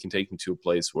and it can take me to a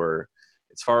place where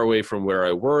it's far away from where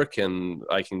I work and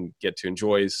I can get to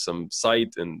enjoy some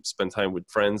sight and spend time with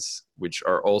friends which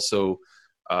are also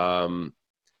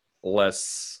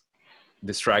less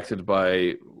distracted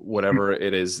by whatever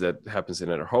it is that happens in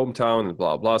our hometown and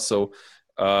blah blah. So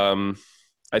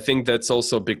I think that's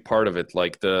also a big part of it,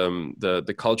 like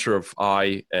the culture of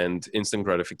I and instant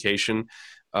gratification,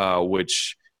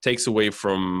 which takes away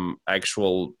from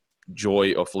actual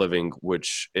joy of living,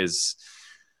 which is,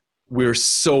 we're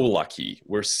so lucky.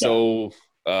 We're so,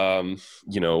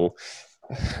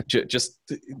 just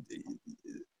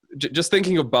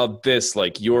thinking about this,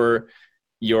 like you're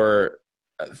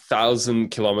 1,000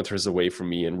 kilometers away from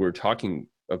me, and we're talking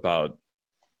about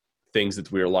things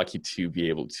that we're lucky to be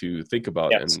able to think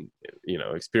about and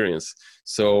experience.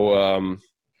 So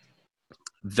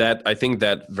that, I think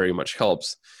that very much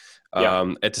helps.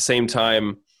 At the same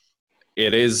time,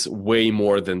 it is way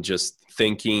more than just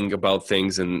thinking about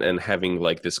things and having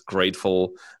like this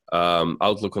grateful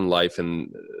outlook on life.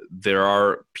 And there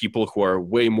are people who are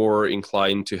way more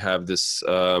inclined to have this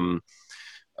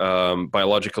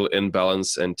biological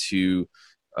imbalance and to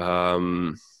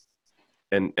and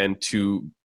to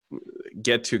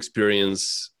get to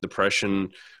experience depression,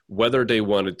 whether they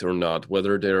want it or not,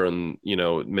 whether they're on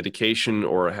medication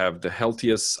or have the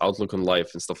healthiest outlook on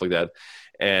life and stuff like that.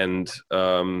 And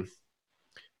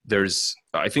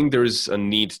I think there's a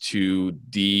need to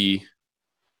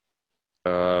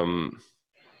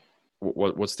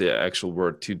what's the actual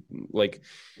word, to like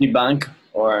debunk,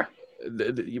 or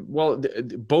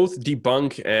both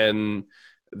debunk, and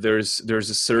there's a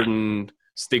certain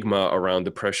stigma around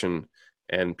depression,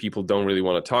 and people don't really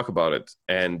want to talk about it,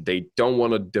 and they don't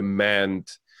want to demand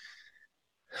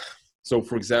So,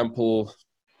 for example,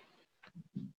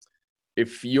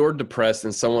 if you're depressed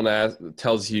and someone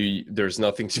tells you there's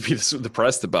nothing to be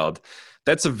depressed about,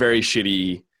 that's a very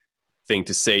shitty thing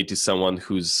to say to someone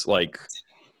who's like,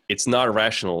 it's not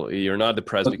rational. You're not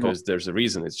depressed because there's a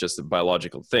reason. It's just a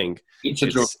biological thing. It's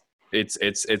just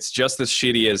as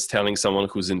shitty as telling someone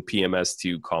who's in PMS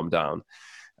to calm down.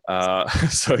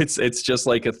 So it's just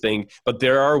like a thing. But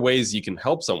there are ways you can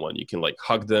help someone. You can like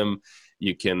hug them.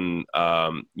 You can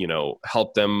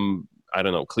help them. I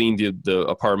don't know, clean the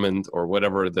apartment or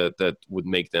whatever that would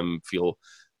make them feel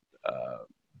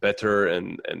better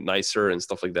and nicer and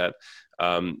stuff like that.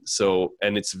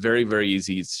 And it's very, very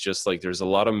easy. It's just like there's a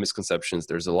lot of misconceptions.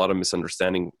 There's a lot of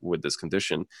misunderstanding with this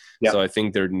condition. Yeah. So I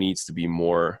think there needs to be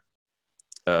more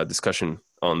discussion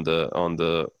on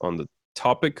the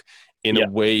topic in a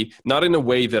way, not in a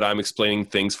way that I'm explaining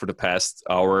things for the past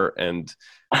hour. And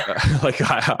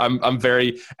I'm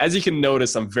very, as you can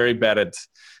notice, I'm very bad at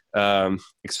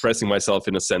expressing myself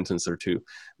in a sentence or two,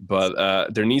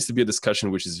 but there needs to be a discussion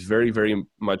which is very, very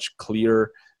much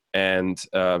clear and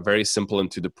very simple and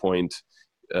to the point,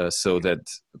 so that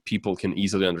people can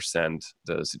easily understand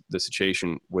the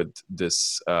situation with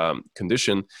this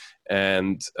condition.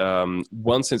 And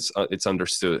once it's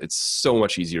understood, it's so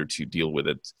much easier to deal with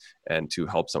it and to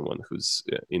help someone who's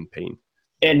in pain.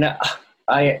 And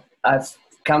I've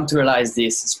come to realize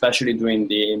this, especially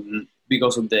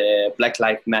because of the Black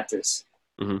Lives Matters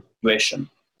situation,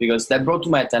 because that brought to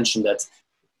my attention that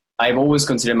I've always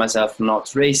considered myself not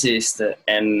racist,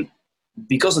 and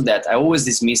because of that, I always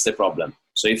dismiss the problem.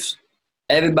 So if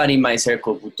everybody in my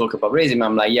circle would talk about racism,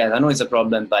 I'm like, yeah, I know it's a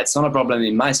problem, but it's not a problem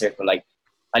in my circle. Like,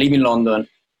 I live in London,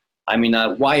 I'm in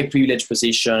a white privileged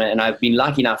position, and I've been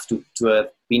lucky enough to have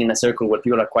been in a circle where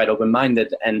people are quite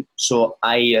open-minded, and so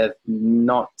I have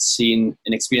not seen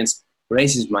and experienced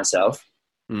racism myself,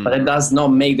 but it does not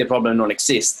make the problem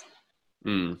non-exist.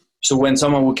 So when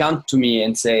someone will come to me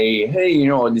and say, hey,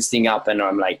 this thing happened,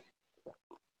 I'm like,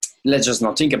 let's just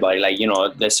not think about it. Like,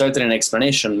 there's certain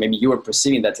explanation. Maybe you are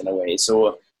perceiving that in a way.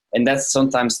 So, and that's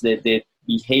sometimes the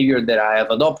behavior that I have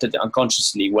adopted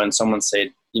unconsciously when someone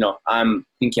said, I'm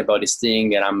thinking about this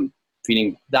thing and I'm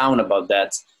feeling down about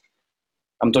that.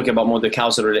 I'm talking about more the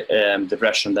causal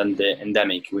depression than the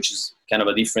endemic, which is kind of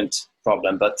a different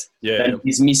problem. But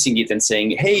dismissing it and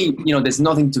saying, hey, there's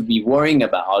nothing to be worrying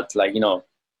about. Like,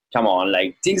 come on,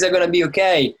 like things are going to be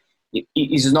okay. It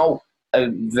is not a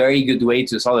very good way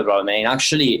to solve the problem. And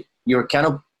actually, you're kind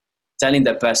of telling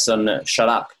that person, shut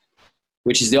up,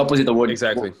 which is the opposite of what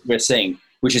we're saying,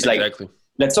 which is like,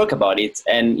 let's talk about it.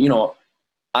 And,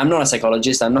 I'm not a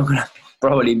psychologist. I'm not going to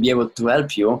probably be able to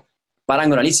help you, but I'm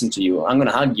going to listen to you. I'm going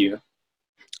to hug you.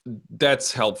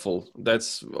 That's helpful.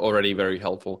 That's already very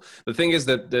helpful. The thing is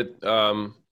that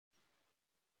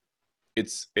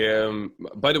it's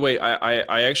by the way,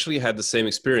 I actually had the same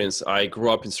experience. I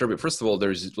grew up in Serbia. First of all,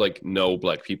 there's like no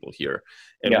black people here,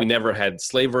 and we never had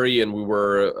slavery, and we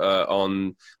were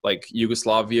on like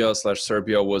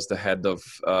Yugoslavia/Serbia was the head of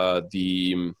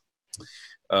the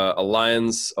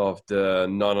alliance of the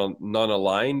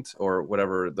non-aligned, or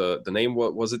whatever the name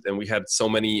was it, and we had so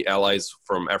many allies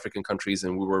from African countries,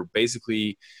 and we were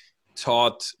basically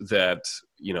taught that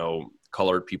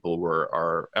colored people were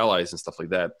our allies and stuff like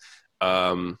that.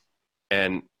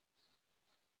 And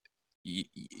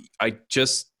I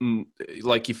just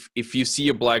like if you see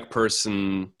a black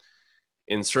person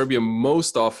in Serbia,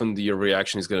 most often the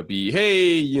reaction is going to be,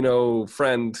 hey,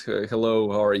 friend,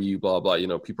 hello, how are you, blah blah.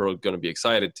 People are going to be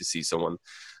excited to see someone.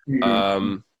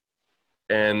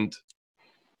 And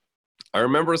I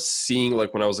remember seeing,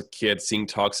 like, when I was a kid, seeing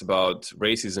talks about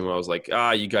racism. I was like,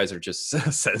 you guys are just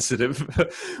sensitive,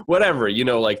 whatever,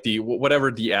 like whatever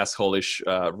the asshole-ish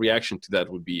reaction to that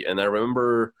would be. And I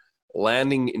remember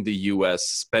landing in the US,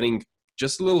 spending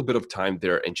just a little bit of time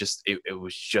there, and just it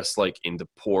was just like in the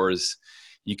pores.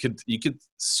 You could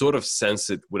sort of sense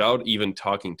it without even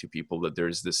talking to people, that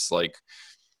there's this like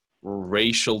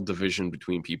racial division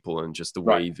between people, and just the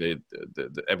way that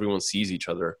everyone sees each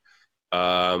other.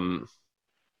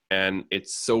 And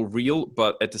it's so real,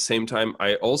 but at the same time,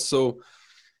 I also,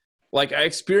 like, I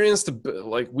experienced,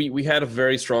 like, we had a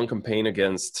very strong campaign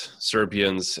against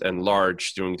Serbians and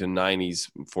large during the 90s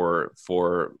for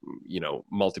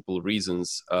multiple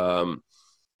reasons. And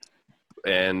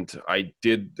I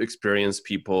did experience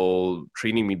people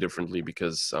treating me differently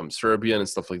because I'm Serbian and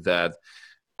stuff like that.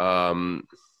 And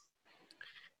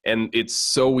it's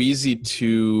so easy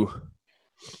to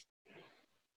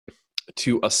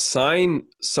assign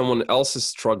someone else's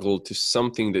struggle to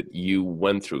something that you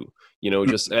went through,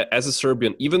 just as a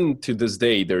Serbian. Even to this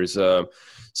day, there's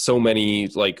so many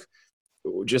like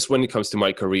just when it comes to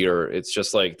my career, it's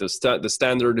just like the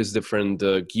standard is different.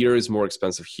 The gear is more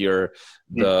expensive here.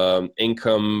 The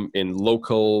income in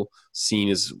local scene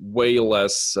is way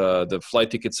less. The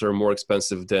flight tickets are more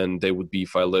expensive than they would be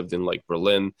if I lived in like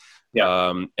Berlin.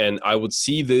 And I would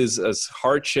see this as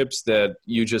hardships that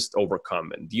you just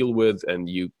overcome and deal with, and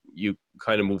you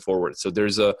kind of move forward. So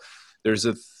there's a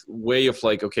way of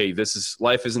like, okay,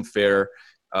 life isn't fair.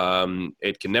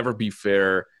 It can never be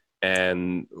fair.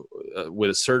 And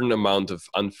with a certain amount of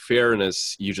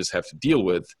unfairness, you just have to deal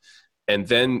with. And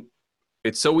then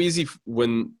it's so easy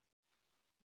when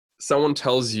someone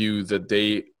tells you that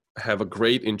they have a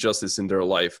great injustice in their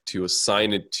life to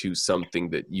assign it to something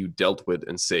that you dealt with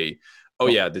and say, oh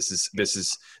yeah, this is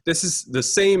the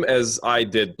same as I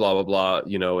did, blah, blah, blah,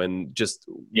 you know, and just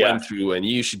went through, and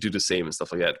you should do the same and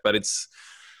stuff like that. But it's,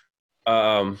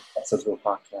 that's a true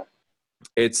fact, yeah.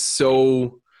 It's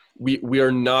so, we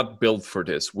are not built for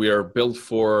this. We are built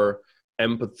for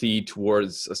empathy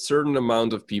towards a certain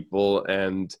amount of people,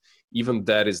 and even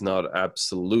that is not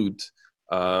absolute.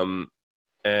 And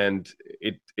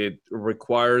it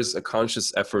requires a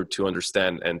conscious effort to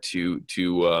understand and to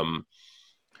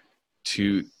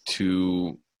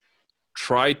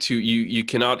try to, you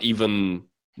cannot even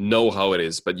know how it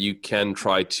is, but you can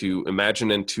try to imagine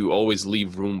and to always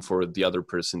leave room for the other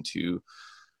person to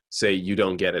say you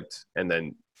don't get it, and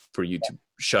then for you to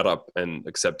shut up and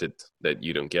accept it that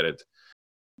you don't get it.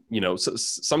 You know, so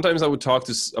sometimes I would talk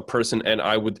to a person and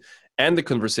I would end the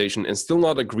conversation and still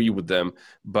not agree with them,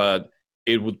 but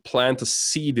it would plant a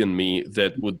seed in me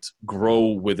that would grow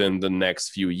within the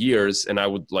next few years, and I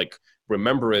would like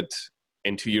remember it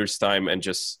in 2 years' time, and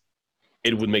just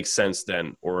it would make sense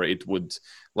then, or it would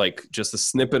like just a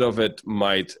snippet of it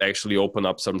might actually open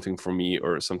up something for me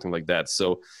or something like that.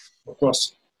 So of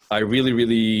course, I really,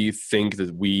 really think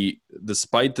that we,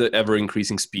 despite the ever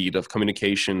increasing speed of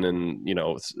communication and, you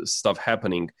know, stuff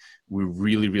happening, we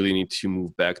really, really need to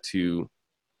move back to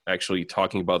actually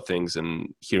talking about things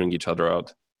and hearing each other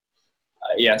out.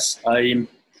 Yes, I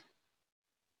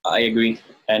agree,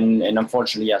 and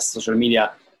unfortunately, yes, social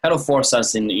media kind of force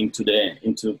us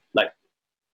into like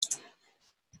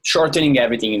shortening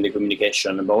everything in the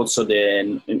communication, but also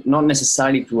not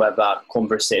necessarily to have a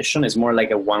conversation. It's more like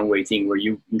a one-way thing where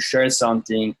you share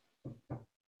something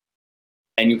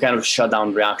and you kind of shut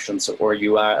down reactions, or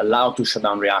you are allowed to shut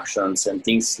down reactions, and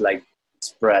things like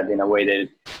spread in a way that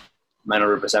might not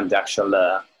represent the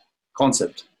actual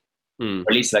concept. Or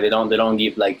at least like they don't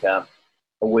give like a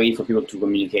way for people to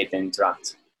communicate and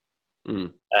interact.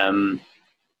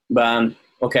 But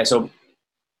okay, so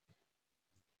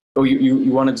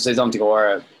you wanted to say something,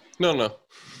 or no?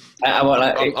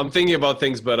 I'm thinking about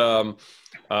things, but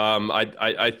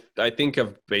I think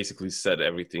I've basically said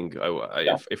everything.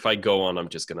 If I go on, I'm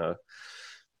just gonna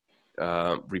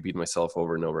repeat myself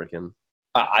over and over again.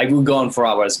 I will go on for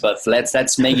hours, but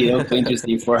let's make it also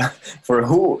interesting for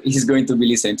who is going to be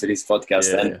listening to this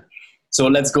podcast. So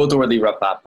let's go toward the wrap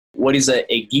up. What is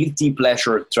a guilty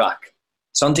pleasure track?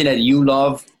 Something that you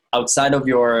love outside of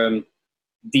your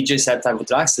DJ set type of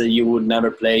tracks that you would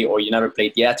never play, or you never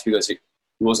played yet because it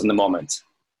wasn't the moment.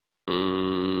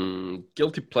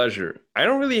 Guilty pleasure. I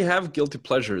don't really have guilty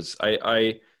pleasures.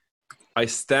 I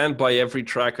stand by every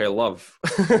track I love.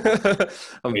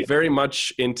 I'm very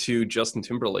much into Justin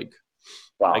Timberlake.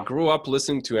 Wow. I grew up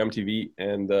listening to MTV,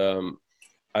 and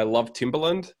I love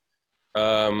Timbaland.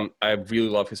 I really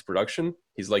love his production.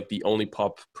 He's like the only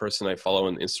pop person I follow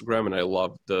on Instagram, and I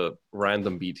love the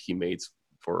random beat he makes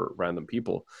for random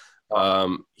people.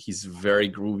 He's very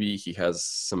groovy. He has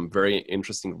some very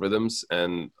interesting rhythms,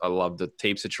 and I love the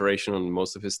tape saturation on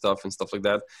most of his stuff and stuff like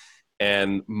that.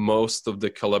 And most of the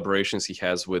collaborations he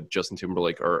has with Justin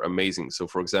Timberlake are amazing. So,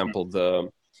 for example, the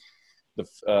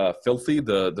Filthy,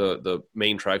 the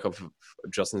main track of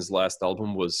Justin's last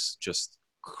album, was just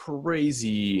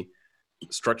crazy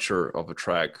structure of a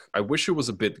track. I wish it was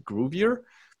a bit groovier,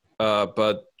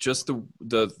 but just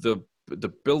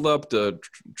the build up, the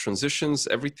transitions,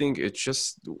 everything. It's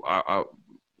just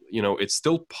you know, it's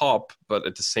still pop, but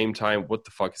at the same time, what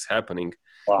the fuck is happening?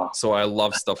 Wow. So I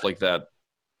love stuff like that.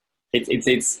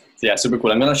 It's super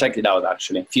cool. I'm gonna check it out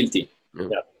actually. Filthy.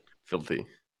 Yeah. Filthy.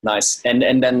 Nice.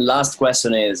 And then last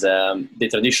question is the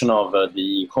tradition of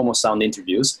the Homo Sound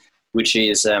interviews, which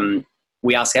is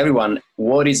we ask everyone,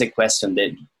 what is a question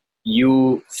that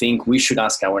you think we should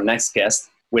ask our next guest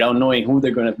without knowing who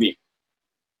they're gonna be?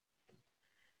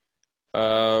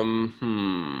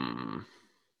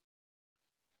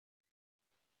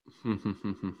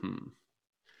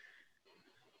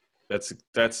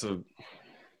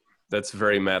 That's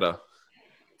very meta.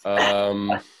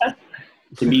 Can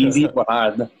be easy or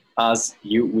hard. as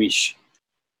you wish.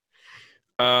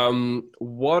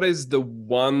 What is the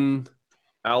one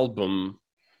album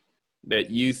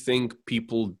that you think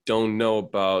people don't know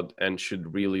about and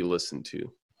should really listen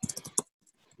to?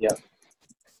 Yeah.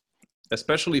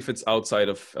 Especially if it's outside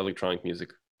of electronic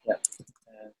music. Yeah.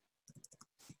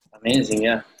 Amazing,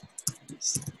 yeah.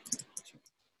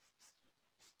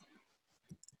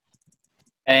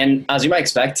 And as you might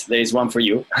expect, there is one for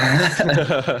you.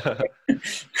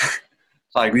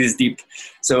 Like, this is deep.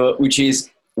 So, which is,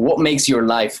 what makes your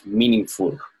life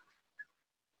meaningful?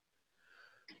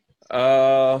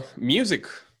 Music.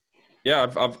 Yeah,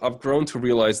 I've grown to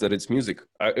realize that it's music.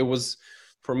 It was,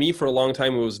 for me, for a long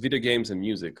time, it was video games and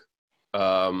music.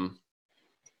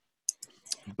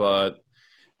 But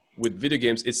with video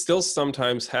games, it still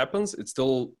sometimes happens. It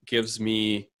still gives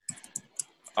me.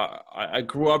 I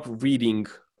grew up reading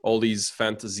all these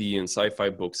fantasy and sci-fi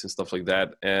books and stuff like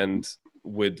that, and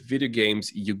with video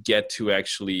games, you get to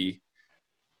actually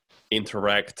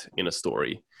interact in a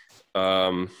story.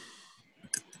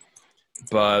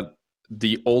 But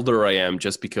the older I am,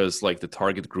 just because like the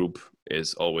target group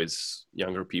is always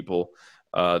younger people,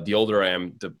 the older I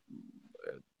am,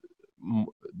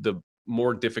 the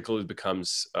more difficult it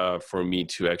becomes for me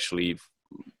to actually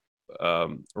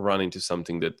run into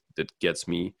something that gets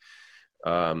me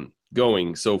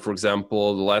going. So, for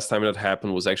example, the last time that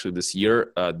happened was actually this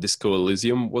year. Disco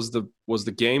Elysium was the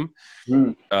game,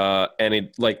 and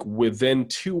it, like, within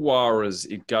 2 hours,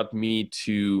 it got me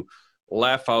to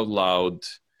laugh out loud,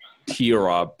 tear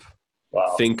up,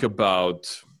 Wow. think about,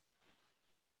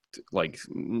 like,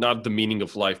 not the meaning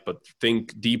of life, but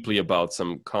think deeply about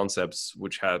some concepts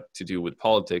which had to do with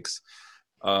politics.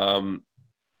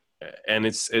 And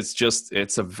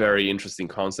it's a very interesting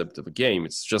concept of a game.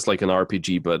 It's just like an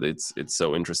RPG, but it's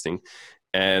so interesting.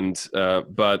 And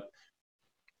but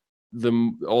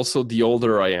the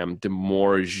older I am, the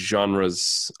more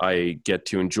genres I get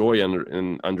to enjoy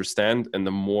and understand, and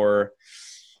the more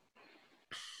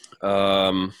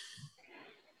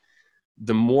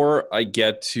I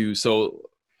get to. So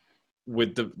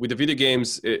with the video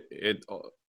games, it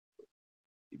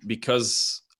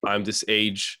because I'm this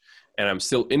age and I'm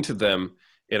still into them,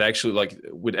 it actually, like,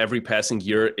 with every passing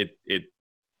year,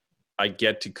 I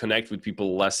get to connect with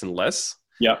people less and less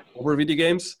over video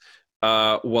games.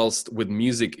 Whilst with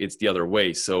music, it's the other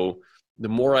way. So the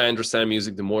more I understand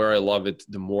music, the more I love it,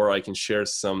 the more I can share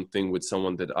something with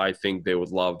someone that I think they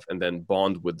would love, and then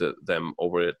bond with them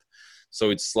over it. So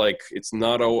it's like, it's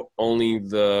not only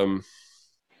the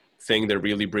thing that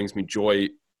really brings me joy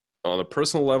on a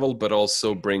personal level, but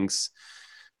also brings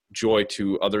joy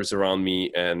to others around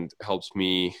me and helps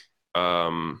me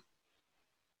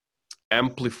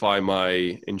amplify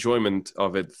my enjoyment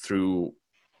of it through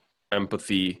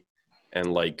empathy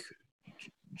and, like,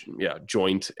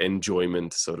 joint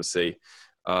enjoyment, so to say.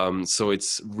 So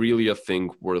it's really a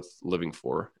thing worth living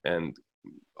for and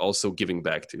also giving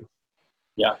back to.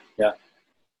 Yeah.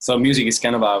 So music is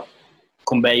kind of a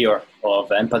conveyor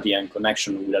of empathy and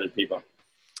connection with other people.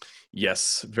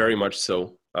 Yes, very much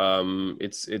so.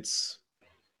 It's.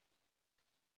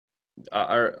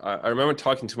 I remember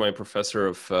talking to my professor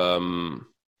of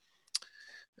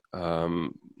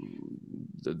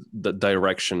the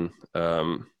direction.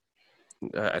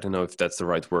 I don't know if that's the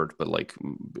right word, but, like,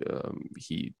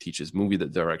 he teaches movie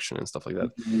direction and stuff like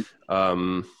that.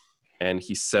 Mm-hmm. And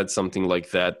he said something like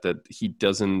that he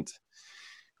doesn't,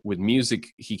 with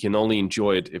music, he can only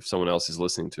enjoy it if someone else is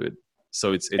listening to it.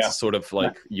 So it's sort of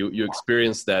like you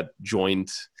experience that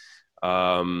joint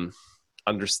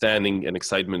understanding and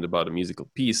excitement about a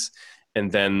musical piece,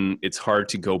 and then it's hard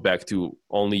to go back to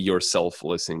only yourself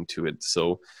listening to it.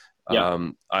 So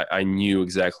I knew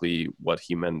exactly what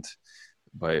he meant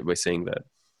by saying that.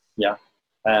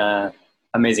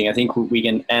 Amazing. I think we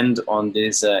can end on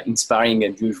this inspiring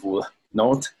and usual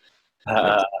note.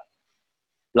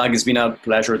 Like, it's been a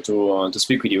pleasure to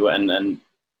speak with you and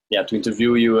to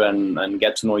interview you and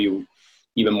get to know you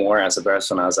even more as a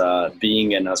person, as a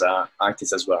being, and as an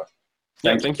artist as well.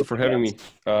 Thank you for having me.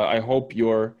 I hope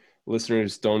your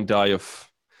listeners don't die of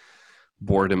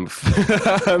boredom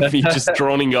of me just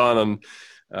droning on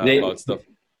about stuff.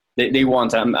 They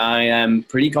won't. I am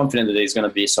pretty confident that there's going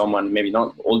to be someone, maybe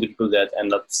not all the people that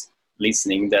end up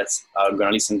listening, that are going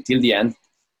to listen till the end.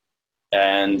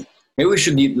 And maybe we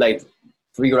should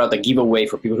figure out a giveaway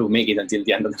for people who make it until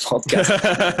the end of the podcast.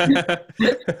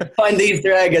 Find the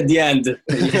Easter egg at the end.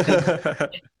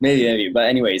 maybe. But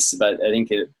anyways, I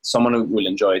think someone will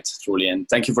enjoy it truly. And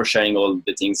thank you for sharing all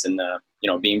the things and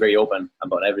being very open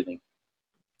about everything.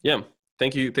 Yeah,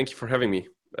 thank you for having me.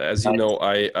 As you know,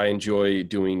 I enjoy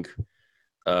doing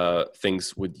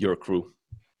things with your crew.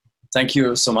 Thank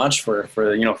you so much for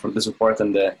for the support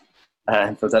and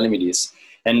for telling me this.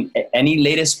 And any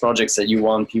latest projects that you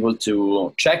want people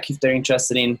to check if they're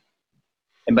interested in?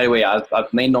 And by the way,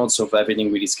 I've made notes of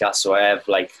everything we discussed, so I have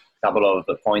like a couple of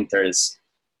pointers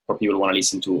for people who want to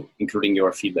listen to, including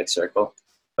your feedback circle.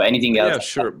 But anything else? Yeah,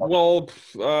 sure. Well,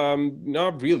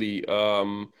 not really.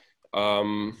 I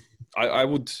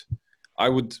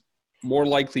would more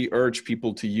likely urge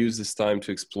people to use this time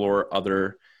to explore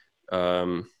other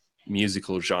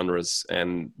musical genres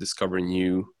and discover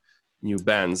new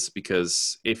bands,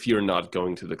 because if you're not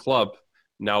going to the club,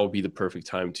 now would be the perfect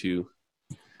time to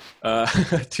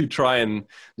to try and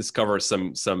discover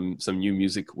some new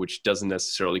music which doesn't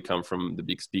necessarily come from the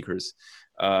big speakers.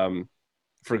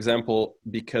 For example,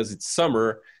 because it's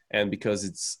summer and because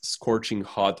it's scorching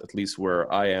hot, at least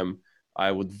where I am,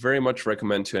 I would very much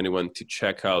recommend to anyone to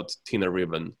check out Tina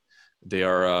Riven. They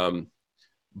are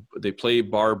they play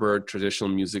barbird traditional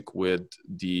music with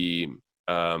the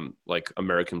like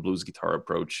American blues guitar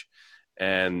approach.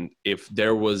 And if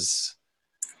there was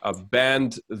a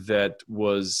band that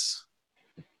was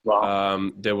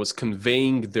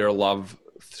conveying their love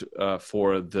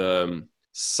for the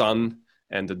sun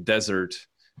and the desert,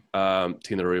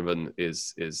 Tina Riven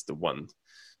is the one.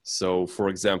 So, for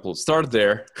example, start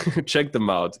there, check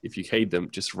them out. If you hate them,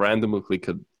 just randomly click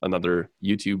another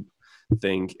YouTube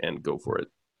thing and go for it.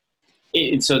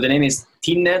 So the name is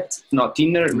Tina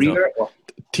River? No.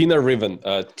 Tina Riven,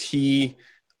 TINARIWE.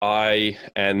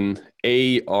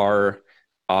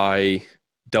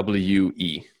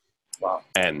 Wow.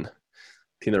 N.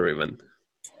 Tina Riven.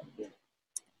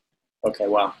 Okay,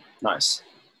 wow, nice.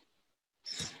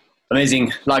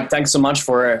 Amazing. Like, thanks so much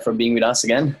for being with us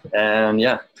again. And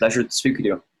yeah, pleasure to speak with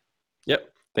you. Yep.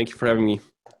 Thank you for having me.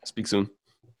 Speak soon.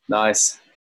 Nice.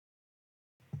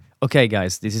 Okay,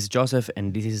 guys, this is Joseph,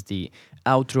 and this is the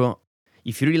outro.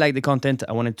 If you really like the content,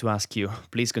 I wanted to ask you,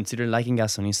 please consider liking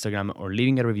us on Instagram or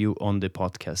leaving a review on the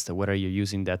podcast. Whether you're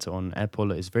using that on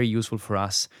Apple is very useful for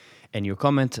us, and your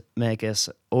comment makes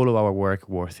all of our work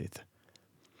worth it.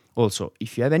 Also,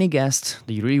 if you have any guests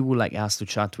that you really would like us to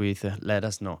chat with, let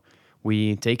us know.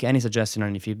 We take any suggestion or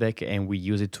any feedback, and we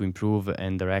use it to improve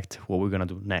and direct what we're gonna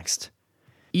do next.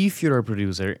 If you're a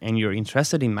producer and you're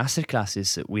interested in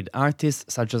masterclasses with artists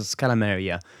such as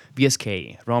Scalameria,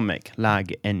 VSK, Romek,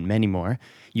 Lag, and many more,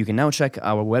 you can now check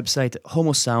our website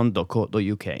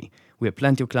homosound.co.uk. We have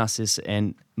plenty of classes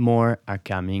and more are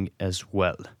coming as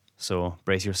well. So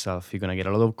brace yourself, you're gonna get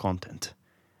a lot of content.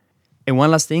 And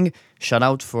one last thing, shout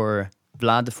out for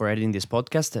Vlad for editing this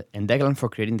podcast and Declan for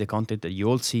creating the content that you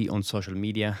all see on social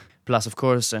media. Plus, of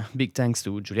course, big thanks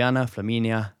to Juliana,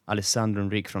 Flaminia, Alessandro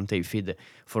and Rick from TapeFeed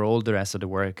for all the rest of the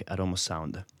work at Homo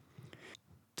Sound.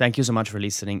 Thank you so much for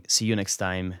listening. See you next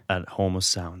time at Homo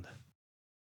Sound.